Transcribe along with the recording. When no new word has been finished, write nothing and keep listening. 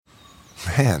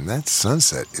Man, that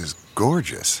sunset is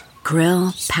gorgeous.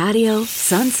 Grill, patio,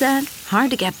 sunset.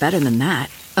 Hard to get better than that.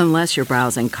 Unless you're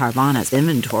browsing Carvana's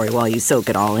inventory while you soak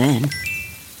it all in.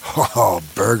 Oh,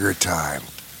 burger time.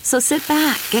 So sit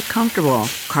back, get comfortable.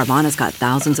 Carvana's got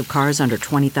thousands of cars under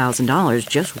 $20,000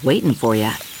 just waiting for you.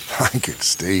 I could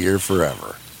stay here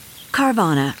forever.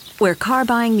 Carvana, where car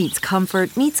buying meets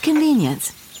comfort meets convenience.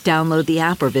 Download the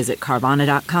app or visit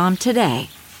Carvana.com today.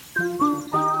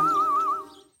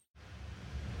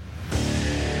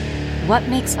 What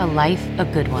makes a life a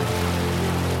good one?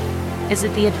 Is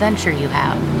it the adventure you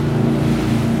have?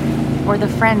 Or the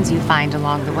friends you find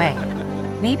along the way?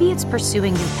 Maybe it's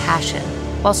pursuing your passion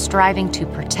while striving to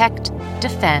protect,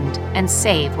 defend, and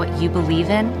save what you believe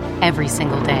in every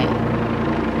single day.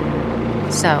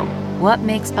 So, what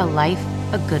makes a life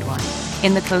a good one?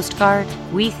 In the Coast Guard,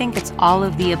 we think it's all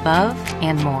of the above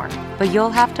and more, but you'll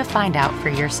have to find out for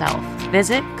yourself.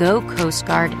 Visit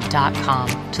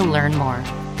gocoastguard.com to learn more.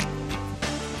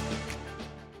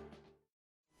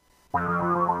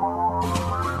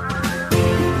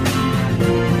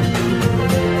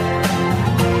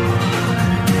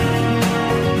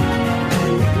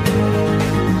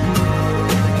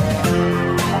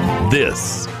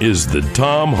 This is the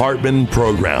Thom Hartmann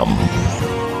Program.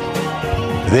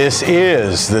 This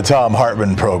is the Thom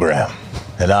Hartmann Program,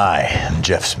 and I am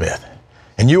Jeff Smith.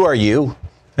 And you are you,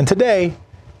 and today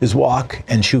is Walk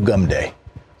and Chew Gum Day.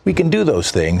 We can do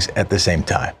those things at the same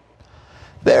time.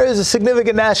 There is a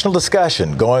significant national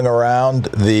discussion going around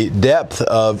the depth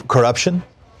of corruption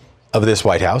of this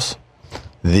White House,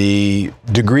 the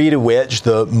degree to which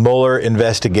the Mueller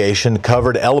investigation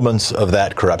covered elements of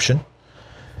that corruption,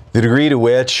 the degree to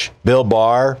which Bill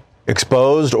Barr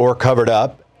exposed or covered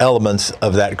up elements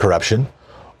of that corruption,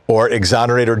 or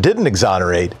exonerate or didn't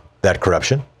exonerate that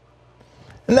corruption.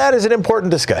 And that is an important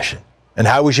discussion. And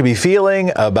how we should be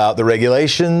feeling about the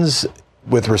regulations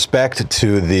with respect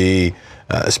to the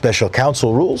special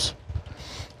counsel rules,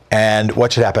 and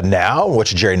what should happen now, what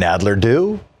should Jerry Nadler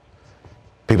do.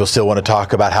 People still want to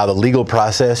talk about how the legal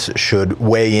process should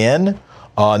weigh in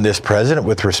on this president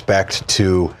with respect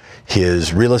to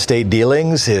his real estate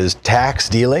dealings, his tax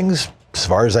dealings. As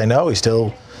far as I know, he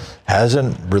still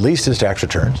hasn't released his tax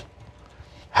returns.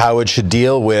 How it should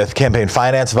deal with campaign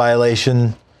finance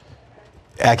violation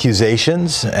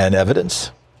accusations and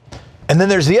evidence. And then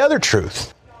there's the other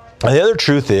truth. And the other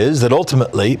truth is that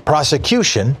ultimately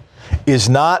prosecution is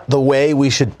not the way we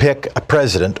should pick a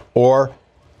president, or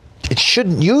it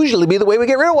shouldn't usually be the way we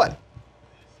get rid of one.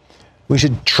 We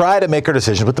should try to make our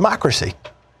decisions with democracy.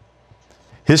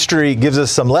 History gives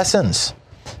us some lessons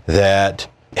that,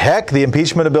 heck, the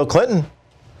impeachment of Bill Clinton,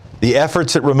 the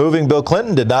efforts at removing Bill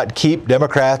Clinton did not keep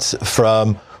Democrats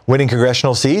from winning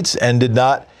congressional seats and did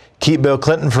not keep Bill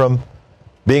Clinton from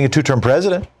being a two-term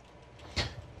president.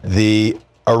 The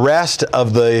arrest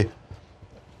of the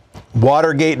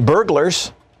Watergate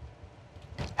burglars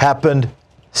happened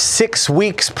 6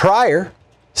 weeks prior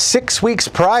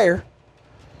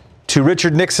to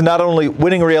Richard Nixon not only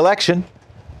winning re-election,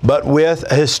 but with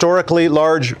a historically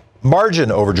large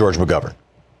margin over George McGovern.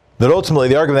 That ultimately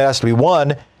the argument that has to be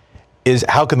won is,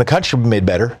 how can the country be made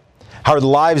better? How are the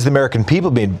lives of the American people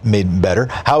being made better?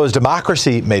 How is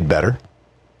democracy made better?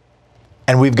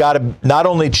 And we've got to not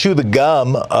only chew the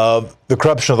gum of the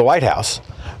corruption of the White House,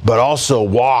 but also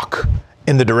walk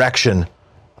in the direction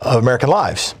of American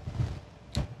lives.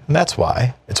 And that's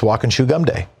why it's Walk and Chew Gum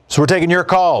Day. So we're taking your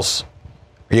calls.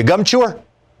 Are you a gum chewer?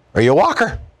 Are you a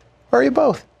walker? Or are you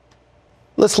both?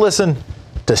 Let's listen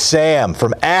to Sam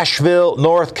from Asheville,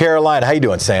 North Carolina. How you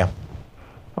doing, Sam?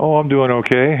 Oh, I'm doing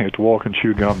okay. It's Walk and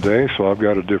Chew Gum Day, so I've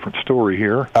got a different story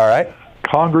here. All right.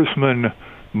 Congressman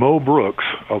Mo Brooks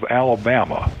of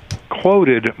Alabama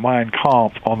quoted Mein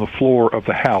Kampf on the floor of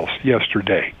the House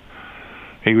yesterday.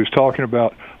 He was talking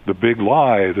about the big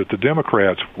lie that the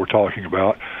Democrats were talking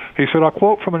about. He said, I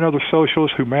quote from another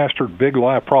socialist who mastered big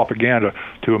lie propaganda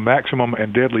to a maximum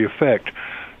and deadly effect.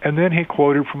 And then he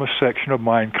quoted from a section of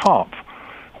Mein Kampf,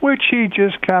 which he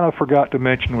just kind of forgot to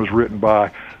mention was written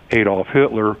by Adolf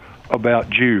Hitler about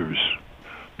Jews.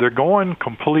 They're going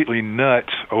completely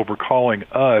nuts over calling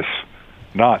us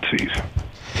Nazis.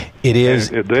 It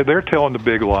is. And they're telling the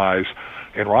big lies,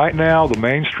 and right now the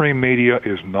mainstream media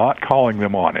is not calling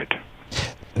them on it.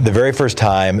 The very first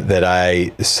time that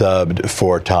I subbed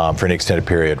for Tom for an extended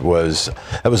period was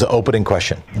the opening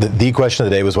question. The question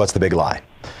of the day was, what's the big lie?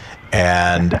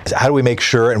 And how do we make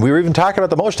sure, and we were even talking about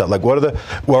the most stuff, like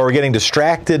we're getting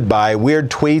distracted by weird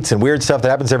tweets and weird stuff that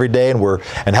happens every day,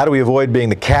 and how do we avoid being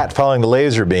the cat following the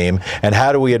laser beam, and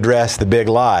how do we address the big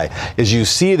lie? Is you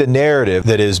see the narrative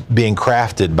that is being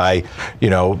crafted by,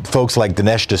 folks like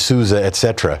Dinesh D'Souza, et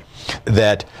cetera,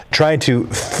 that trying to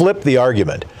flip the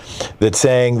argument, that's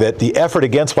saying that the effort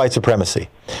against white supremacy,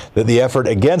 that the effort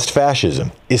against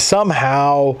fascism is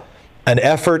somehow an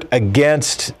effort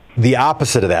against the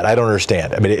opposite of that. I don't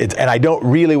understand. I mean, and I don't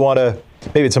really want to,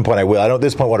 maybe at some point I will, I don't at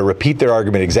this point want to repeat their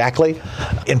argument exactly,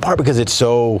 in part because it's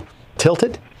so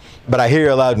tilted. But I hear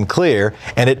you loud and clear,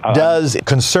 and it does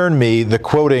concern me, the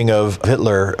quoting of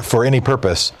Hitler for any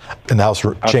purpose in the House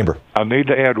chamber. I need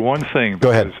to add one thing.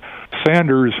 Go ahead.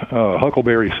 Sanders,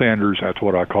 Huckleberry Sanders, that's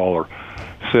what I call her,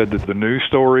 said that the news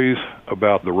stories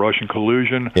about the Russian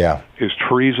collusion is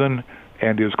treason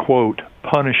and is, quote,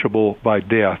 punishable by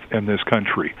death in this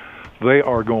country. They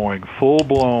are going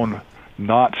full-blown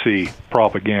Nazi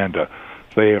propaganda.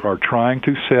 They are trying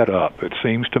to set up, it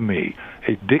seems to me,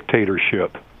 a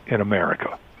dictatorship in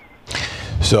America.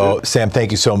 So, Sam,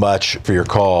 thank you so much for your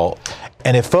call.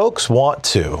 And if folks want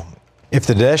to, if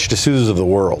the Dinesh D'Souzas of the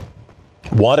world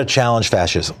want to challenge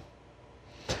fascism,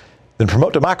 then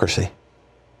promote democracy.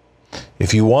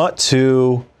 If you want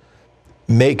to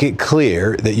make it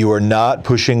clear that you are not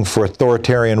pushing for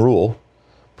authoritarian rule,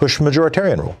 push for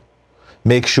majoritarian rule.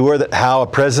 Make sure that how a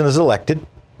president is elected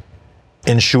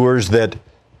ensures that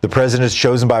the president is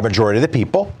chosen by a majority of the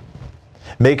people.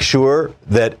 Make sure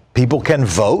that people can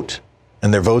vote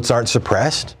and their votes aren't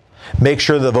suppressed. Make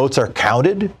sure the votes are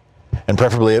counted, and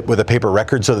preferably with a paper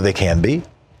record so that they can be.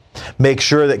 Make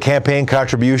sure that campaign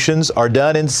contributions are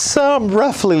done in some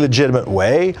roughly legitimate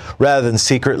way rather than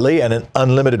secretly and in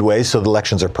unlimited ways so the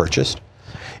elections are purchased.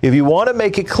 If you want to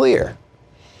make it clear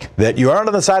that you aren't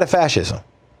on the side of fascism,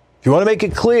 if you want to make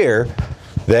it clear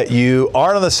that you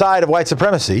aren't on the side of white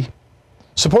supremacy,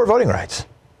 support voting rights,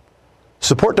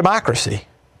 support democracy,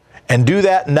 and do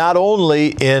that not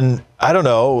only in,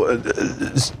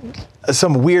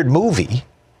 some weird movie,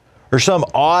 or some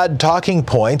odd talking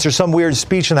points, or some weird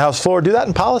speech in the House floor. Do that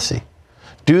in policy.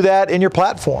 Do that in your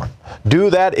platform. Do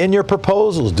that in your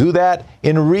proposals. Do that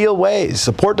in real ways.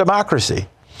 Support democracy.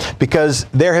 Because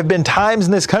there have been times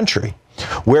in this country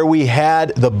where we had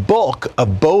the bulk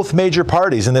of both major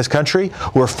parties in this country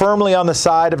who were firmly on the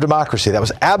side of democracy. That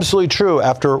was absolutely true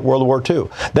after World War II.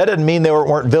 That didn't mean there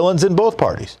weren't villains in both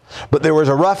parties. But there was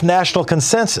a rough national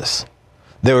consensus.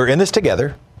 They were in this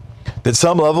together. At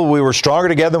some level, we were stronger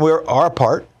together than we are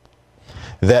apart.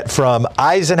 That from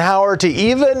Eisenhower to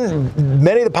even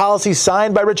many of the policies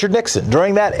signed by Richard Nixon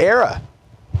during that era,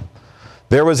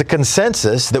 there was a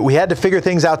consensus that we had to figure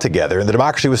things out together, and the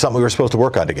democracy was something we were supposed to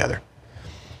work on together.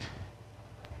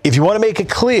 If you want to make it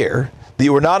clear that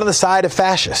you are not on the side of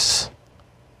fascists,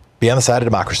 be on the side of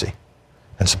democracy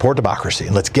and support democracy.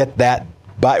 And let's get that.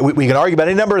 We can argue about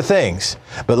any number of things,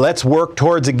 but let's work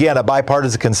towards, again, a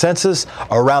bipartisan consensus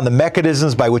around the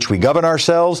mechanisms by which we govern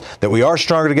ourselves, that we are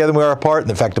stronger together than we are apart, and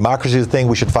in fact, democracy is the thing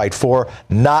we should fight for,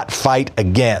 not fight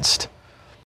against.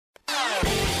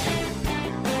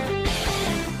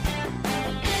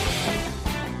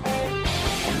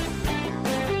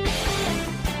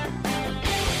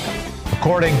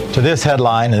 According to this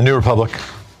headline in the New Republic,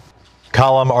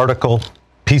 column, article,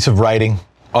 piece of writing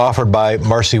offered by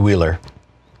Marcy Wheeler,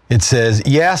 it says,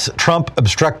 yes, Trump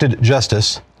obstructed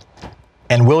justice,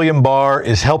 and William Barr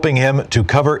is helping him to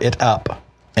cover it up,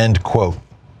 end quote.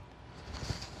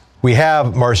 We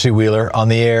have Marcy Wheeler on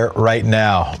the air right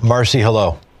now. Marcy,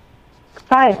 hello.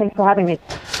 Hi, thanks for having me.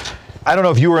 I don't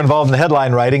know if you were involved in the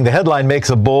headline writing. The headline makes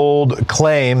a bold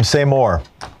claim. Say more.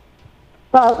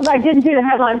 Well, I didn't do the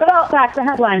headline, but I'll back the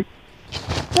headline.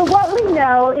 So what we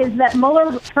know is that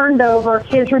Mueller turned over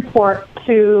his report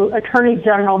to Attorney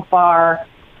General Barr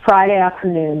Friday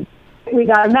afternoon. We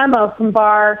got a memo from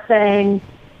Barr saying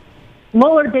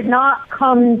Mueller did not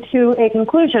come to a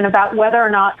conclusion about whether or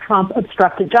not Trump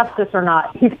obstructed justice or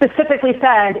not. He specifically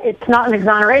said it's not an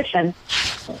exoneration.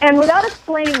 And without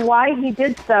explaining why he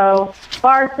did so,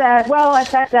 Barr said, well, I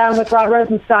sat down with Rod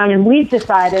Rosenstein and we've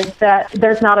decided that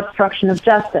there's not obstruction of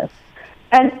justice.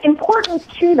 And important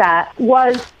to that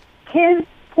was his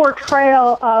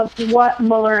portrayal of what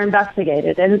Mueller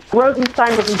investigated. And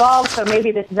Rosenstein was involved, so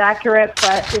maybe this is accurate,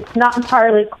 but it's not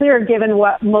entirely clear given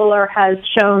what Mueller has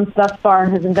shown thus far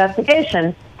in his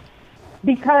investigation.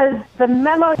 Because the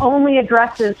memo only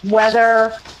addresses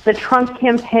whether the Trump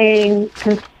campaign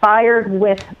conspired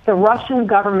with the Russian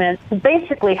government to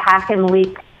basically hack and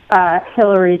leak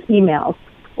Hillary's emails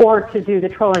or to do the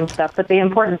trolling stuff. But the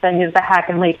important thing is the hack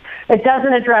and leak. It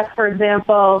doesn't address, for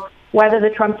example, whether the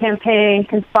Trump campaign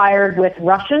conspired with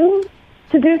Russians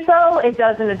to do so. It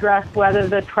doesn't address whether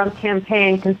the Trump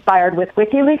campaign conspired with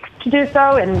WikiLeaks to do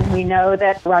so. And we know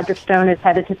that Roger Stone is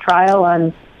headed to trial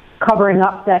on covering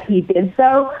up that he did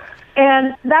so.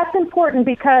 And that's important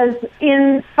because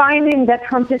in finding that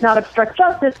Trump did not obstruct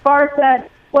justice, Barr said,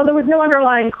 well, there was no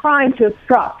underlying crime to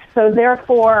obstruct, so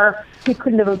therefore he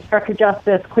couldn't have obstructed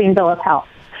justice, clean bill of health.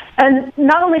 And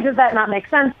not only does that not make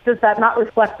sense, does that not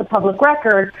reflect the public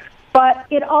record, but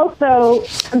it also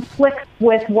conflicts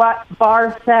with what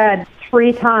Barr said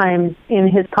 3 times in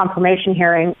his confirmation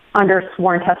hearing under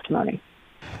sworn testimony.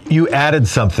 You added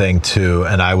something to,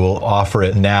 and I will offer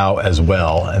it now as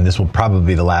well, and this will probably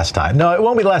be the last time. No, it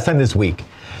won't be the last time this week.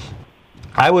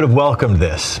 I would have welcomed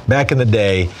this back in the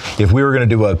day if we were going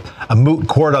to do a moot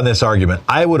court on this argument.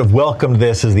 I would have welcomed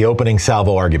this as the opening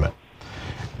salvo argument,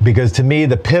 because to me,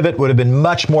 the pivot would have been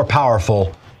much more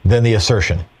powerful than the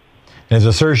assertion. And his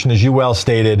assertion, as you well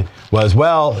stated, was,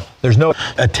 well, there's no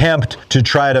attempt to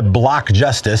try to block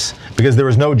justice because there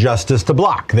was no justice to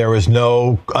block. There was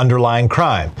no underlying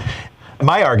crime.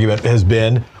 My argument has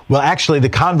been, well, actually, the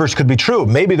converse could be true.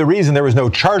 Maybe the reason there was no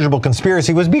chargeable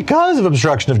conspiracy was because of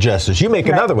obstruction of justice. You make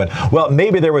another one. Well,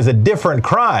 maybe there was a different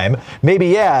crime. Maybe,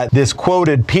 yeah, this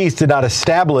quoted piece did not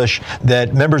establish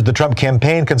that members of the Trump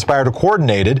campaign conspired or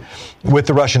coordinated with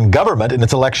the Russian government in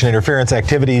its election interference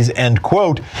activities, end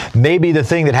quote. Maybe the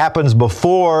thing that happens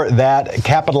before that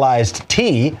capitalized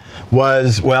T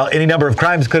was, well, any number of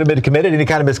crimes could have been committed, any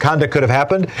kind of misconduct could have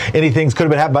happened, any things could have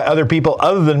been happened by other people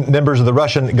other than members of the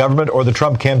Russian government or the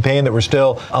Trump campaign that were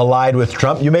still allied with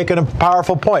Trump. You make a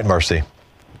powerful point, Marcy.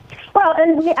 Well,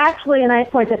 and we actually, and I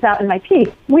point this out in my piece,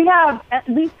 we have at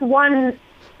least one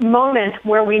moment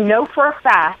where we know for a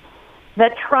fact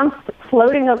that Trump's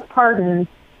floating of pardons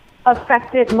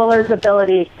affected Mueller's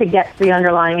ability to get to the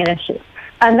underlying issue.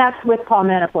 And that's with Paul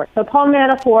Manafort. So Paul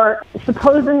Manafort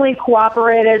supposedly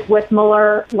cooperated with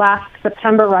Mueller last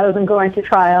September rather than going to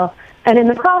trial. And in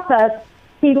the process,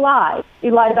 he lied.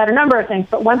 He lied about a number of things,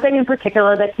 but one thing in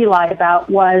particular that he lied about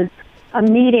was a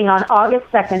meeting on August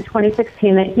 2nd,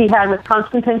 2016, that he had with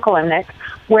Konstantin Kilimnik,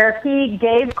 where he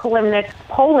gave Kilimnik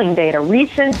polling data,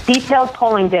 recent detailed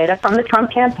polling data from the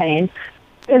Trump campaign.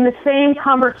 In the same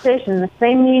conversation, the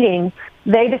same meeting,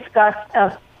 they discussed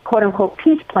a quote-unquote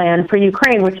peace plan for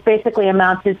Ukraine, which basically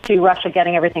amounted to Russia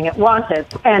getting everything it wanted,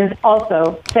 and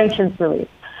also sanctions relief.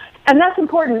 And that's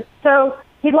important. So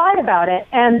he lied about it,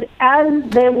 and as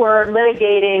they were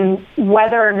litigating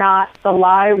whether or not the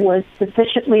lie was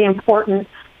sufficiently important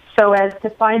so as to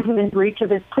find him in breach of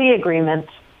his plea agreement,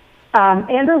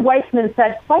 Andrew Weissman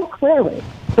said quite clearly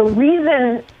the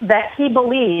reason that he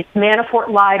believes Manafort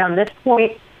lied on this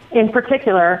point in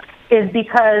particular is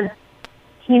because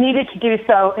he needed to do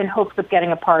so in hopes of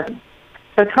getting a pardon.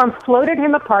 So Trump floated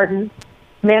him a pardon.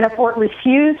 Manafort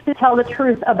refused to tell the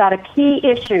truth about a key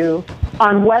issue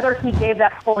on whether he gave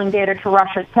that polling data to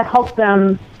Russia to help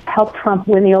Trump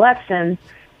win the election.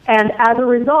 And as a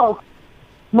result,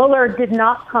 Mueller did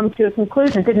not come to a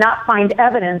conclusion, did not find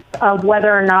evidence of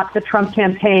whether or not the Trump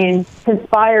campaign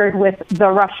conspired with the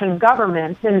Russian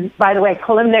government. And by the way,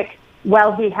 Kilimnik,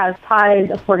 while he has ties,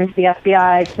 according to the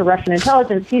FBI, to Russian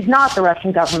intelligence, he's not the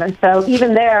Russian government. So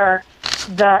even there,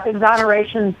 the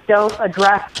exonerations don't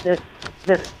address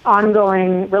this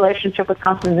ongoing relationship with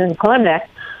Konstantin Kilimnik.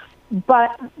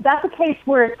 But that's a case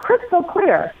where it's crystal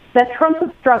clear that Trump's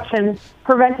obstruction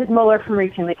prevented Mueller from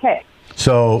reaching the case.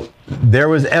 So there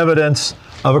was evidence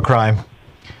of a crime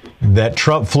that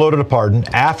Trump floated a pardon.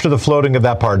 After the floating of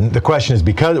that pardon, the question is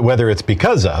whether it's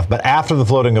because of, but after the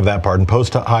floating of that pardon,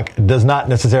 post hoc does not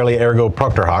necessarily ergo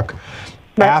propter hoc.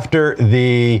 Right. After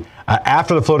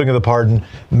the floating of the pardon,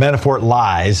 Manafort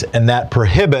lies, and that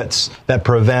prohibits, that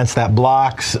prevents, that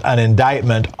blocks an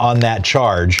indictment on that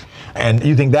charge. And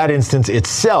you think that instance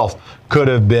itself could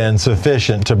have been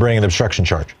sufficient to bring an obstruction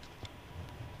charge?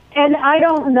 And I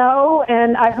don't know,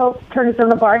 and I hope Attorney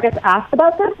General Barr gets asked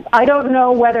about this. I don't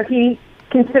know whether he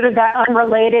considered that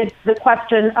unrelated to the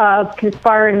question of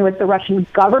conspiring with the Russian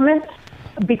government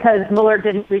because Mueller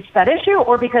didn't reach that issue,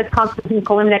 or because Konstantin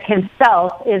Kilimnik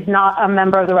himself is not a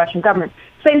member of the Russian government.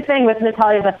 Same thing with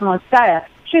Natalia Veselnitskaya.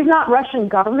 She's not Russian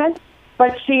government,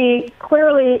 but she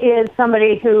clearly is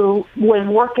somebody who was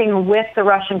working with the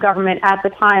Russian government at the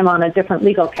time on a different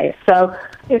legal case. So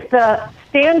if the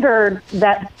standard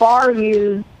that Barr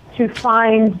used to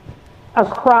find a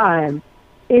crime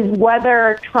is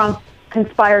whether Trump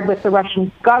conspired with the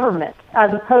Russian government,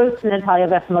 as opposed to Natalia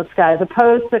Veselnitskaya, as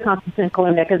opposed to Konstantin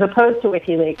Kilimnik, as opposed to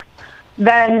WikiLeaks,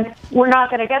 then we're not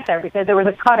going to get there because there was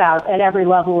a cutout at every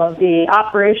level of the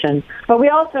operation. But we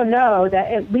also know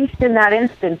that at least in that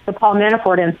instance, the Paul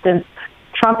Manafort instance,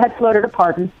 Trump had floated a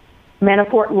pardon,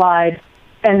 Manafort lied,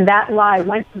 and that lie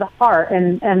went to the heart.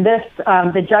 And this,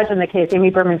 the judge in the case, Amy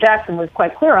Berman Jackson, was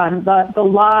quite clear on the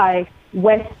lie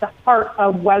went to the heart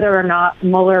of whether or not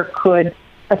Mueller could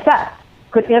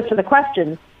answer the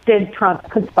question, did Trump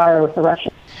conspire with the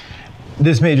Russians?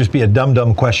 This may just be a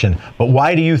dumb question, but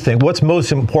why do you think, what's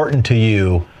most important to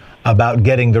you about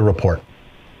getting the report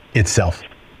itself?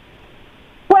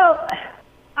 Well,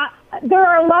 there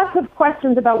are lots of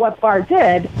questions about what Barr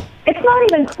did. It's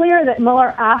not even clear that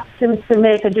Mueller asked him to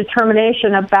make a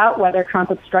determination about whether Trump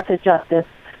obstructed justice.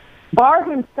 Barr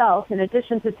himself, in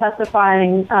addition to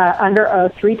testifying under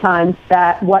oath 3 times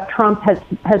that what Trump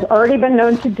has already been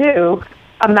known to do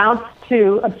amounts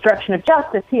to obstruction of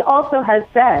justice, he also has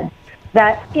said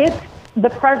that if the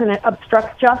president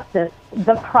obstructs justice,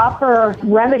 the proper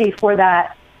remedy for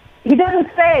that, he doesn't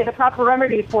say the proper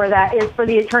remedy for that is for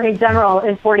the Attorney General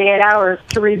in 48 hours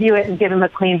to review it and give him a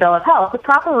clean bill of health. The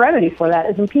proper remedy for that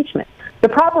is impeachment. The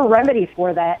proper remedy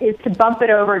for that is to bump it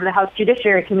over to the House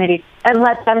Judiciary Committee and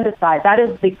let them decide. That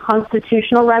is the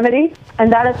constitutional remedy,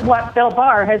 and that is what Bill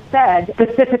Barr has said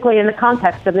specifically in the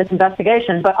context of this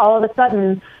investigation. But all of a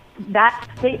sudden, that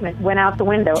statement went out the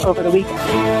window over the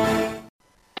weekend.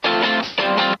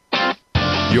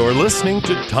 You're listening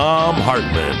to Thom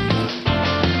Hartmann.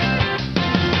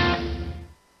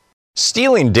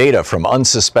 Stealing data from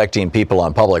unsuspecting people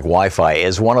on public Wi-Fi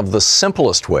is one of the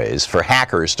simplest ways for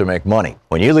hackers to make money.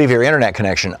 When you leave your internet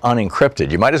connection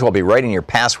unencrypted, you might as well be writing your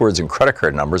passwords and credit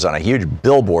card numbers on a huge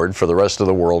billboard for the rest of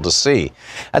the world to see.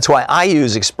 That's why I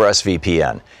use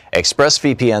ExpressVPN.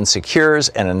 ExpressVPN secures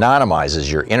and anonymizes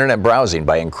your internet browsing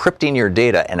by encrypting your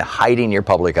data and hiding your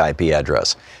public IP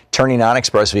address. Turning on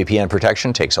ExpressVPN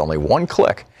protection takes only 1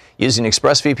 click. Using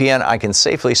ExpressVPN, I can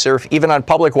safely surf even on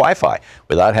public Wi-Fi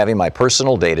without having my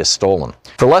personal data stolen.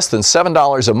 For less than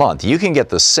 $7 a month, you can get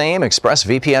the same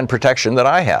ExpressVPN protection that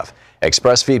I have.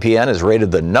 ExpressVPN is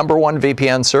rated the #1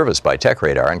 VPN service by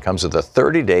TechRadar and comes with a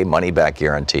 30-day money-back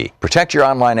guarantee. Protect your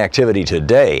online activity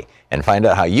today and find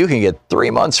out how you can get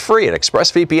 3 months free at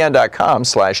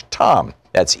expressvpn.com/Tom.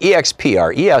 That's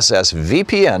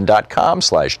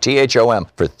expressvpn.com/THOM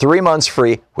for 3 months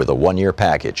free with a 1-year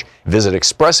package. Visit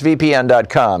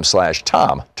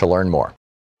expressvpn.com/Tom to learn more.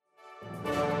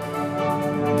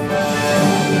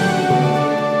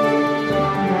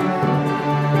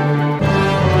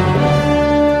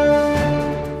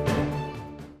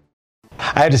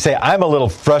 I have to say, I'm a little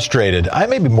frustrated. I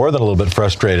may be more than a little bit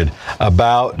frustrated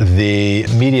about the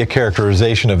media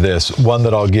characterization of this. One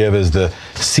that I'll give is the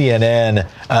CNN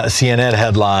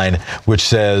headline, which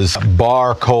says,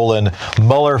 Barr: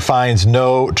 Mueller finds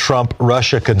no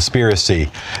Trump-Russia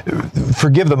conspiracy.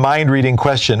 Forgive the mind-reading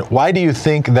question. Why do you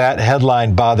think that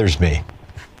headline bothers me?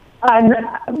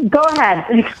 Go ahead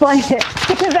and explain it.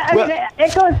 Because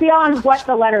it goes beyond what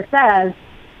the letter says,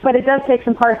 but it does take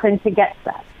some parsing to get to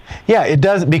that. Yeah, it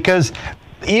does, because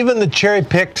even the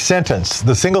cherry-picked sentence,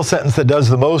 the single sentence that does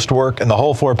the most work in the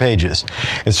whole 4 pages,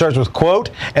 it starts with quote,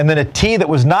 and then a T that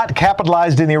was not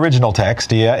capitalized in the original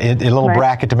text. Yeah, a little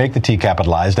bracket to make the T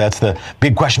capitalized. That's the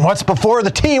big question. What's before the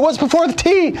T? What's before the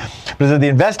T? Because the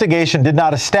investigation did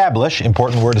not establish,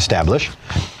 important word establish,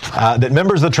 that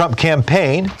members of the Trump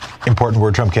campaign, important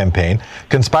word Trump campaign,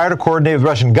 conspired to coordinate with the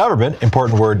Russian government,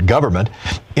 important word government,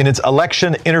 in its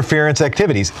election interference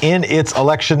activities.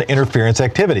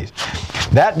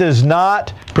 That does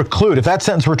not preclude, if that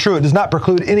sentence were true, it does not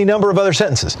preclude any number of other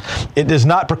sentences. It does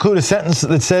not preclude a sentence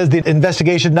that says the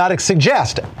investigation did not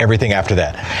suggest everything after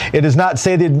that. It does not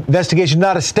say the investigation did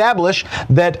not establish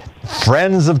that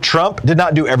friends of Trump did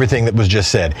not do everything that was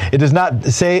just said. It does not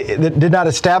say that did not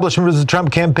establish members of the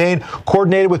Trump campaign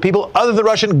coordinated with people other than the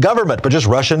Russian government, but just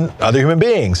Russian other human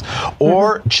beings.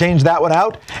 Or change that one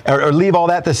out, or leave all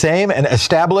that the same and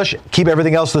establish, keep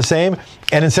everything else the same,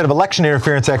 and instead of election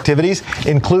interference activities,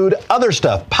 include other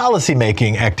stuff,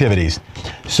 policy-making activities.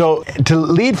 So to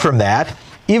lead from that,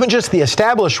 even just the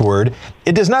established word,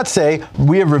 it does not say,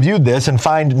 we have reviewed this and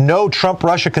find no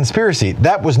Trump-Russia conspiracy.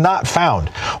 That was not found.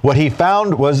 What he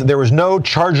found was there was no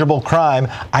chargeable crime.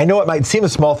 I know it might seem a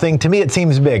small thing. To me, it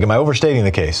seems big. Am I overstating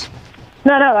the case?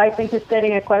 No, I think you're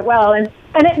stating it quite well. And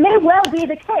it may well be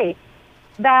the case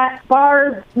that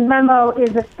Barr's memo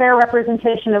is a fair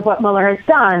representation of what Mueller has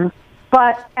done.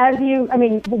 But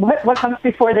what comes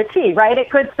before the T, right? It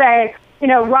could say,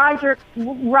 Roger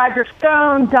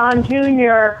Stone, Don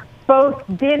Jr., both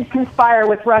did conspire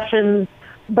with Russians,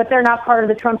 but they're not part of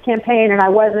the Trump campaign, and I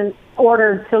wasn't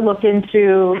ordered to look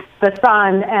into the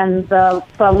son and the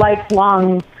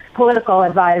lifelong political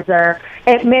advisor.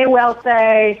 It may well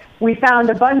say, we found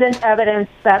abundant evidence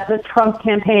that the Trump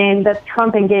campaign, that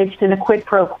Trump engaged in a quid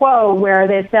pro quo where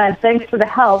they said, thanks for the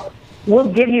help,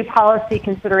 we'll give you policy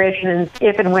considerations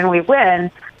if and when we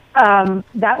win.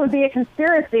 That would be a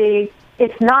conspiracy.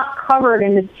 It's not covered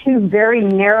in the two very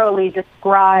narrowly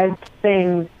described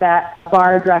things that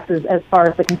Barr addresses as far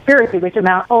as the conspiracy, which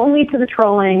amount only to the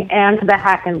trolling and to the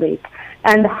hack and leak.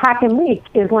 And the hack and leak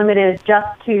is limited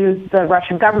just to the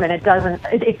Russian government. It doesn't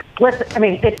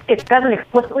doesn't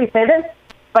explicitly say this,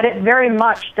 but it very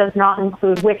much does not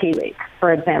include WikiLeaks,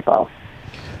 for example.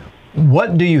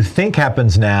 What do you think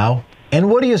happens now, and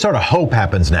what do you sort of hope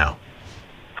happens now?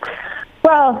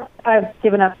 Well, I've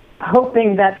given up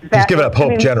hoping that... Just given up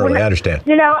hope generally, I understand.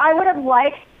 I would have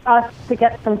liked us to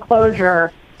get some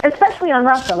closure, especially on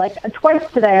Russia. Like,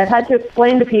 twice today, I've had to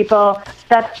explain to people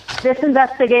that this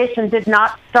investigation did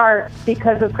not start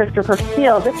because of Christopher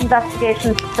Steele. This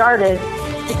investigation started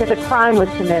because a crime was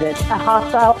committed. A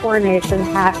hostile foreign nation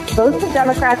hacked both the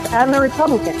Democrats and the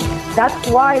Republicans. That's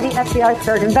why the FBI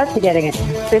started investigating it.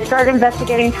 They started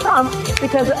investigating Trump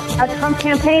because a Trump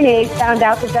campaign aide found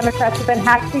out the Democrats had been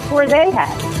hacked before they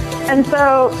had. And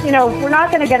so, we're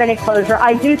not going to get any closure.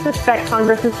 I do suspect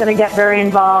Congress is going to get very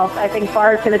involved. I think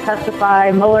Barr is going to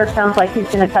testify. Mueller sounds like he's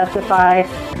going to testify.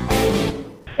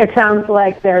 It sounds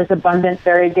like there's abundant,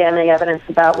 very damning evidence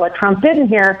about what Trump did in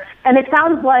here. And it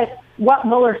sounds like what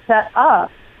Mueller set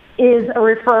up is a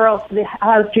referral to the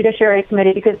House Judiciary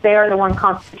Committee because they are the one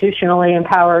constitutionally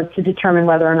empowered to determine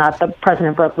whether or not the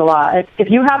president broke the law. If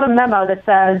you have a memo that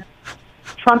says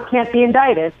Trump can't be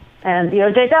indicted, and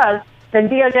DOJ does, then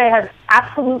DOJ has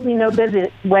absolutely no business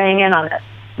weighing in on it.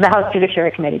 The House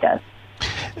Judiciary Committee does.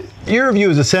 Your view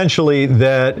is essentially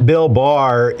that Bill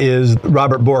Barr is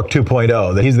Robert Bork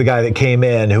 2.0, that he's the guy that came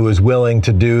in who was willing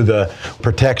to do the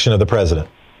protection of the president.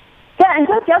 Yeah, and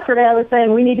just yesterday I was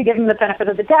saying we need to give him the benefit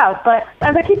of the doubt. But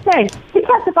as I keep saying, he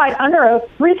testified under oath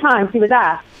 3 times. He was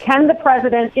asked, can the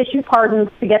president issue pardons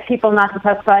to get people not to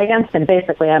testify against him?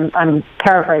 Basically, I'm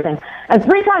paraphrasing. And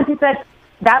 3 times he said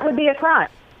that would be a crime.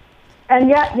 And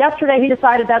yet yesterday he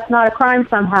decided that's not a crime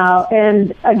somehow.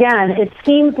 And again, it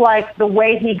seems like the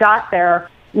way he got there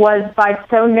was by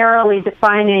so narrowly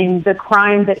defining the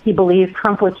crime that he believed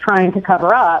Trump was trying to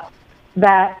cover up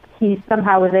that he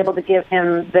somehow was able to give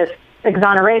him this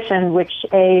exoneration, which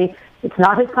A, it's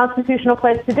not his constitutional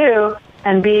place to do,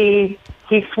 and B,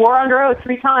 he swore under oath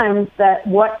 3 times that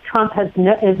what Trump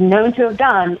is known to have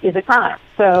done is a crime.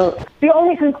 So the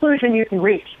only conclusion you can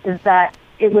reach is that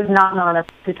it was not an honest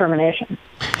determination.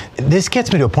 This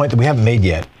gets me to a point that we haven't made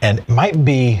yet, and it might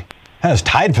be kind of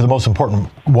tied for the most important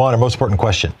one or most important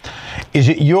question. Is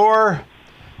it your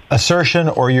assertion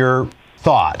or your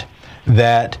thought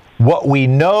that what we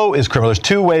know is criminal? There's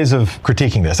 2 ways of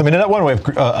critiquing this. I mean, one way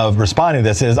of responding to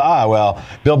this is,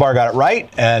 Bill Barr got it right,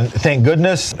 and thank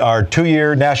goodness our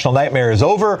 2-year national nightmare is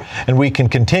over, and we can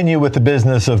continue with the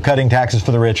business of cutting taxes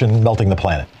for the rich and melting the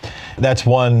planet. That's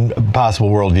one possible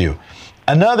worldview.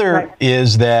 Another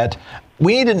is that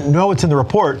we need to know what's in the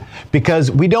report because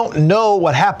we don't know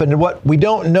what happened, and what we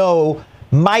don't know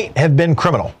might have been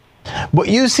criminal. What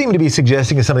you seem to be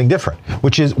suggesting is something different,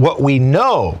 which is what we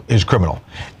know is criminal,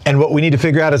 and what we need to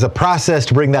figure out is a process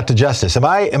to bring that to justice. Am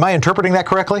I interpreting that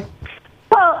correctly?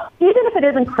 Well, even if it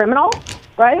isn't criminal,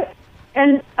 right?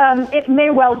 And it may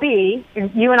well be.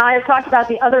 You and I have talked about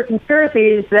the other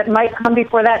conspiracies that might come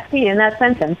before that T in that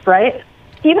sentence, right?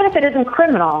 Even if it isn't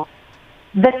criminal,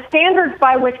 the standards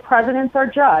by which presidents are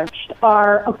judged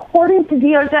are, according to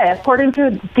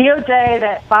DOJ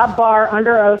that Bob Barr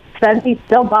under oath says he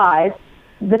still buys,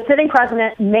 the sitting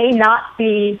president may not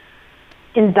be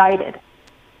indicted.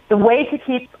 The way to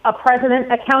keep a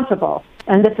president accountable,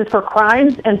 and this is for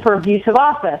crimes and for abuse of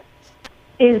office,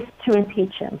 is to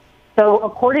impeach him. So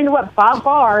according to what Bob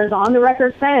Barr is on the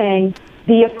record saying,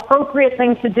 the appropriate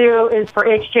thing to do is for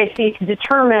HJC to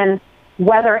determine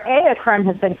whether A, a crime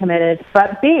has been committed,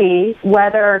 but B,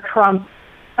 whether Trump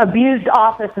abused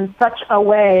office in such a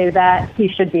way that he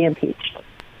should be impeached.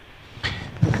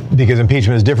 Because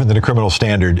impeachment is different than a criminal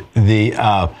standard.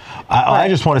 I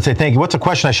just want to say thank you. What's a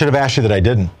question I should have asked you that I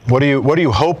didn't? What are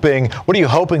you hoping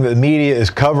that the media is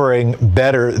covering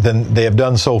better than they have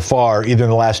done so far, either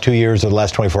in the last 2 years or the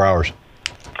last 24 hours?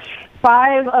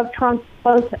 5 of Trump's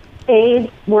close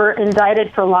aides were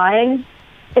indicted for lying.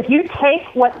 If you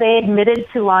take what they admitted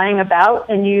to lying about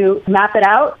and you map it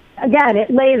out, again, it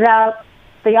lays out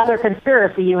the other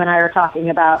conspiracy you and I are talking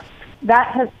about.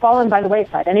 That has fallen by the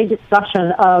wayside. Any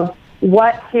discussion of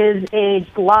what his aides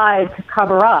lied to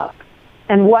cover up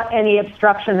and what any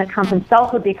obstruction that Trump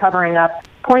himself would be covering up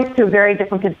points to a very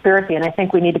different conspiracy, and I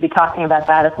think we need to be talking about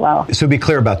that as well. So be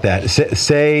clear about that.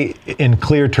 Say in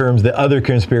clear terms the other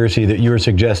conspiracy that you were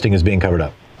suggesting is being covered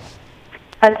up.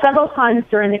 Several times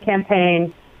during the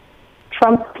campaign,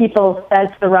 Trump's people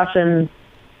said to the Russians,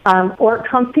 or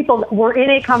Trump's people were in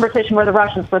a conversation where the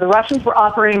Russians were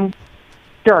offering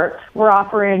dirt, were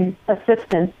offering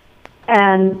assistance,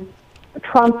 and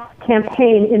Trump's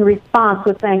campaign in response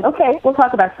was saying, okay, we'll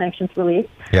talk about sanctions relief.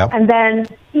 Yep. And then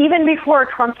even before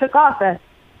Trump took office,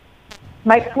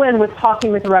 Mike Flynn was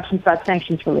talking with the Russians about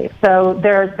sanctions relief. So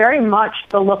there's very much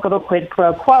the look of a quid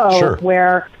pro quo, sure,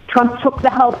 where Trump took the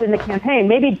help in the campaign,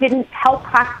 maybe didn't help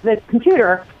hack the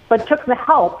computer, but took the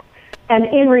help, and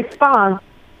in response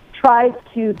tried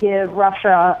to give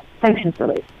Russia sanctions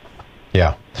relief.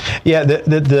 Yeah. Yeah,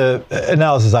 the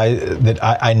analysis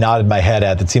I nodded my head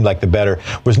at that seemed like the better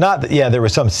was not that, yeah, there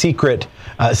was some secret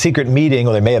meeting,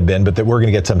 or there may have been, but that we're going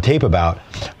to get some tape about,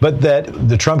 but that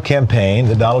the Trump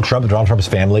campaign, Donald Trump's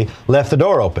family left the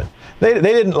door open. They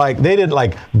didn't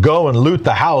go and loot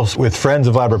the house with friends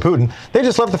of Vladimir Putin. They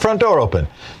just left the front door open,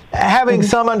 having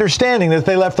some understanding that if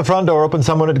they left the front door open,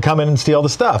 someone would come in and steal the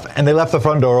stuff. And they left the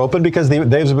front door open because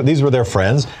these were their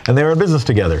friends and they were in business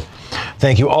together.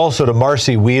 Thank you also to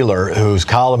Marcy Wheeler, whose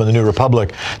column in the New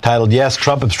Republic titled, "Yes,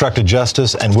 Trump Obstructed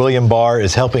Justice and William Barr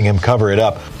is Helping Him Cover It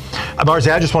Up."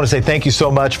 Marcy, I just want to say thank you so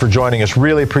much for joining us.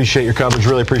 Really appreciate your coverage.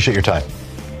 Really appreciate your time.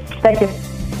 Thank you.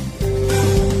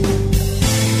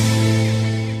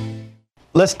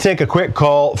 Let's take a quick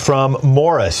call from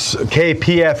Morris,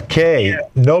 KPFK.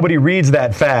 Nobody reads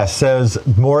that fast, says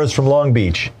Morris from Long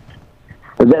Beach.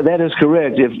 That is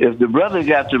correct. If the brother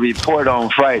got the report on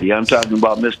Friday, I'm talking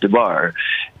about Mr. Barr,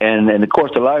 and of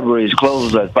course the library is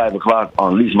closed at 5 o'clock, at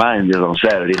least mine is on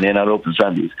Saturday, and they're not open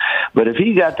Sundays. But if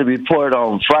he got the report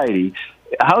on Friday,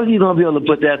 how is he going to be able to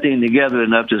put that thing together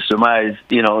enough to surmise,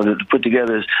 to put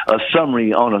together a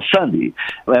summary on a Sunday?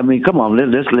 I mean, come on,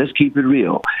 let's keep it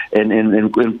real.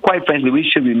 And quite frankly, we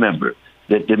should remember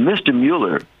that Mr.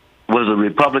 Mueller was a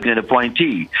Republican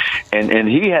appointee, and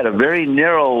he had a very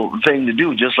narrow thing to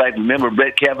do, just like, remember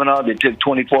Brett Kavanaugh, it took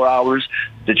 24 hours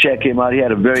to check him out. He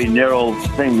had a very narrow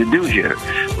thing to do here,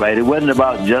 right? It wasn't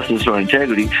about justice or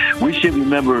integrity. We should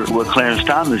remember what Clarence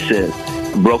Thomas said.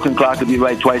 Broken clock will be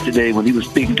right twice a day. When he was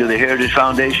speaking to the Heritage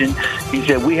Foundation, he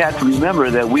said, we have to remember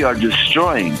that we are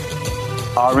destroying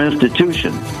our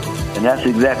institution. And that's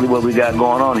exactly what we got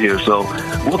going on here. So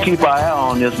we'll keep our eye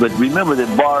on this, but remember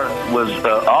that Barr was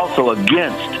also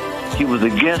against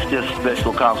this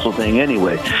special counsel thing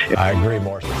anyway. I agree,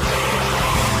 Morris.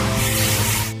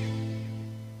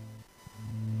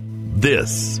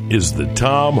 This is the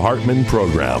Thom Hartmann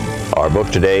Program. Our book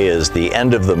today is The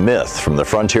End of the Myth, From the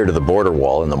Frontier to the Border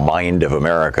Wall in the Mind of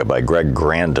America by Greg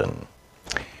Grandin.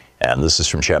 And this is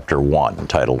from Chapter 1,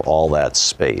 entitled All That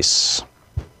Space.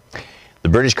 The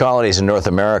British colonies in North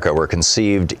America were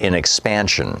conceived in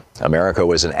expansion. America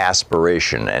was an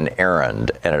aspiration, an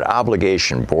errand, and an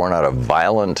obligation born out of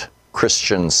violent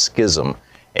Christian schism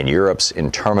and Europe's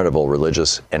interminable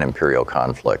religious and imperial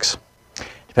conflicts.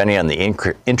 Depending on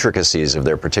the intricacies of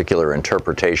their particular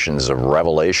interpretations of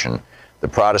Revelation, the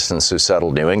Protestants who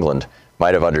settled New England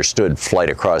might have understood flight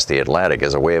across the Atlantic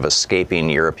as a way of escaping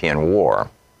European war,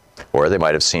 or they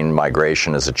might have seen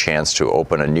migration as a chance to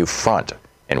open a new front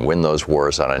and win those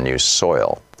wars on a new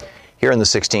soil. Here in the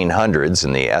 1600s,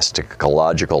 in the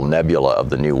eschatological nebula of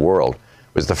the New World,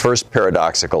 was the first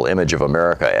paradoxical image of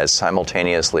America as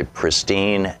simultaneously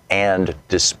pristine and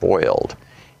despoiled,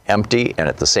 empty and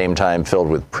at the same time filled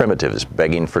with primitives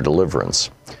begging for deliverance,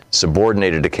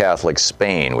 subordinated to Catholic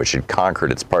Spain, which had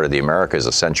conquered its part of the Americas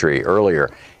a century earlier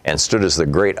and stood as the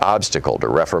great obstacle to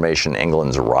Reformation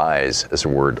England's rise as a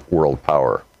world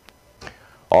power.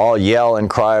 All yell and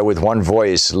cry with one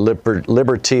voice, Libertia,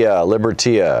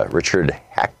 Libertia, Richard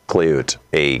Hakluyt,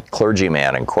 a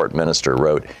clergyman and court minister,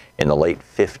 wrote in the late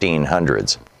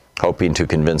 1500s, hoping to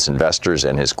convince investors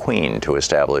and his queen to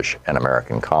establish an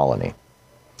American colony.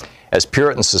 As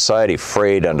Puritan society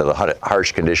frayed under the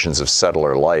harsh conditions of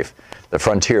settler life, the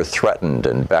frontier threatened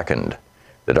and beckoned.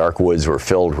 The dark woods were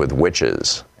filled with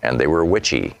witches, and they were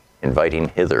witchy, inviting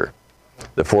hither.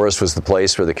 The forest was the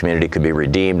place where the community could be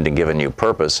redeemed and given new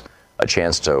purpose, a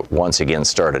chance to once again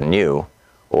start anew,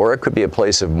 or it could be a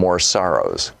place of more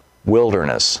sorrows,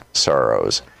 wilderness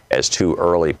sorrows, as two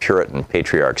early Puritan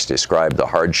patriarchs described the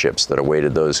hardships that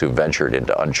awaited those who ventured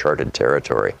into uncharted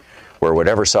territory, where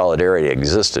whatever solidarity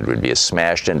existed would be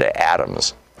smashed into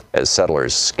atoms as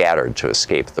settlers scattered to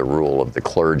escape the rule of the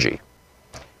clergy.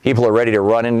 People are ready to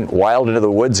wild into the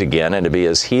woods again and to be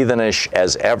as heathenish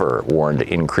as ever, warned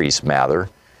Increase Mather.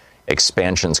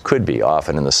 Expansions could be,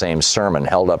 often in the same sermon,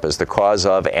 held up as the cause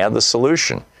of and the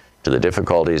solution to the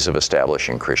difficulties of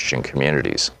establishing Christian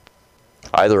communities.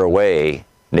 Either way,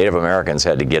 Native Americans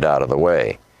had to get out of the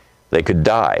way. They could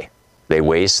die. They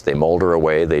waste, they molder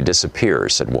away, they disappear,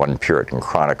 said one Puritan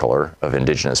chronicler of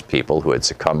indigenous people who had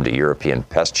succumbed to European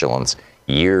pestilence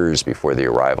years before the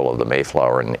arrival of the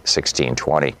Mayflower in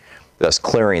 1620, thus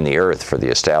clearing the earth for the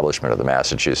establishment of the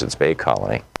Massachusetts Bay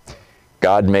Colony.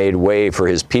 God made way for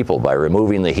his people by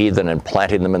removing the heathen and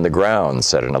planting them in the ground,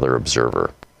 said another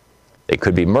observer. They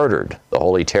could be murdered. The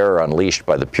holy terror unleashed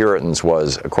by the Puritans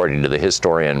was, according to the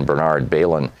historian Bernard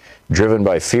Bailyn, driven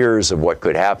by fears of what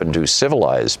could happen to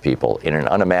civilized people in an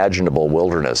unimaginable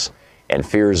wilderness and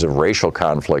fears of racial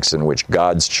conflicts in which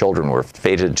God's children were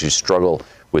fated to struggle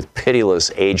with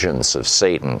pitiless agents of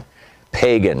Satan,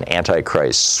 pagan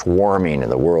antichrist swarming in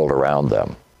the world around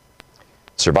them.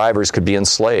 Survivors could be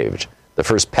enslaved. The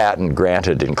first patent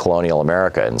granted in colonial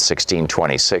America in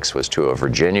 1626 was to a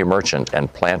Virginia merchant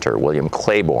and planter, William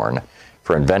Claiborne,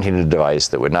 for inventing a device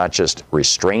that would not just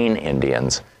restrain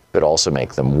Indians, but also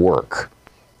make them work.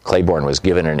 Claiborne was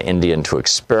given an Indian to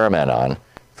experiment on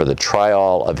for the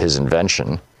trial of his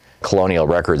invention. Colonial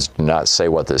records do not say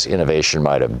what this innovation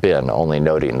might have been, only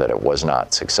noting that it was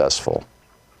not successful.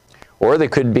 Or they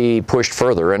could be pushed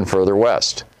further and further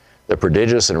west. The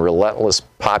prodigious and relentless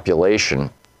population,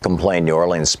 complained New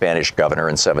Orleans Spanish governor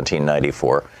in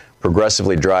 1794,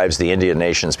 progressively drives the Indian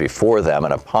nations before them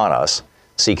and upon us,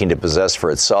 seeking to possess for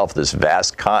itself this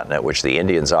vast continent which the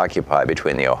Indians occupy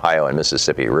between the Ohio and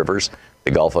Mississippi rivers,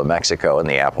 the Gulf of Mexico, and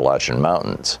the Appalachian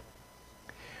Mountains.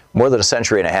 More than a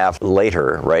century and a half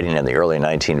later, writing in the early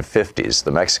 1950s, the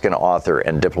Mexican author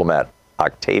and diplomat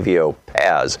Octavio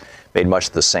Paz made much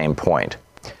the same point.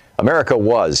 America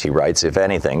was, he writes, if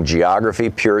anything, geography,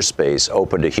 pure space,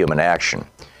 open to human action.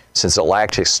 Since it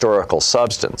lacked historical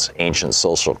substance, ancient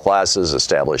social classes,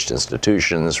 established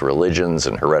institutions, religions,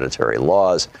 and hereditary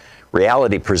laws,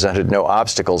 reality presented no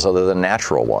obstacles other than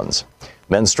natural ones.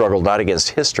 Men struggled not against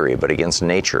history, but against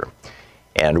nature.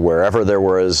 And wherever there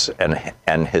was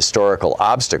an historical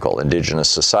obstacle, indigenous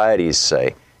societies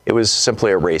say, it was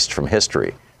simply erased from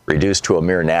history, reduced to a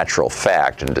mere natural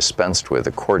fact and dispensed with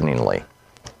accordingly.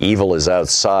 Evil is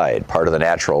outside, part of the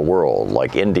natural world,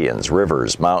 like Indians,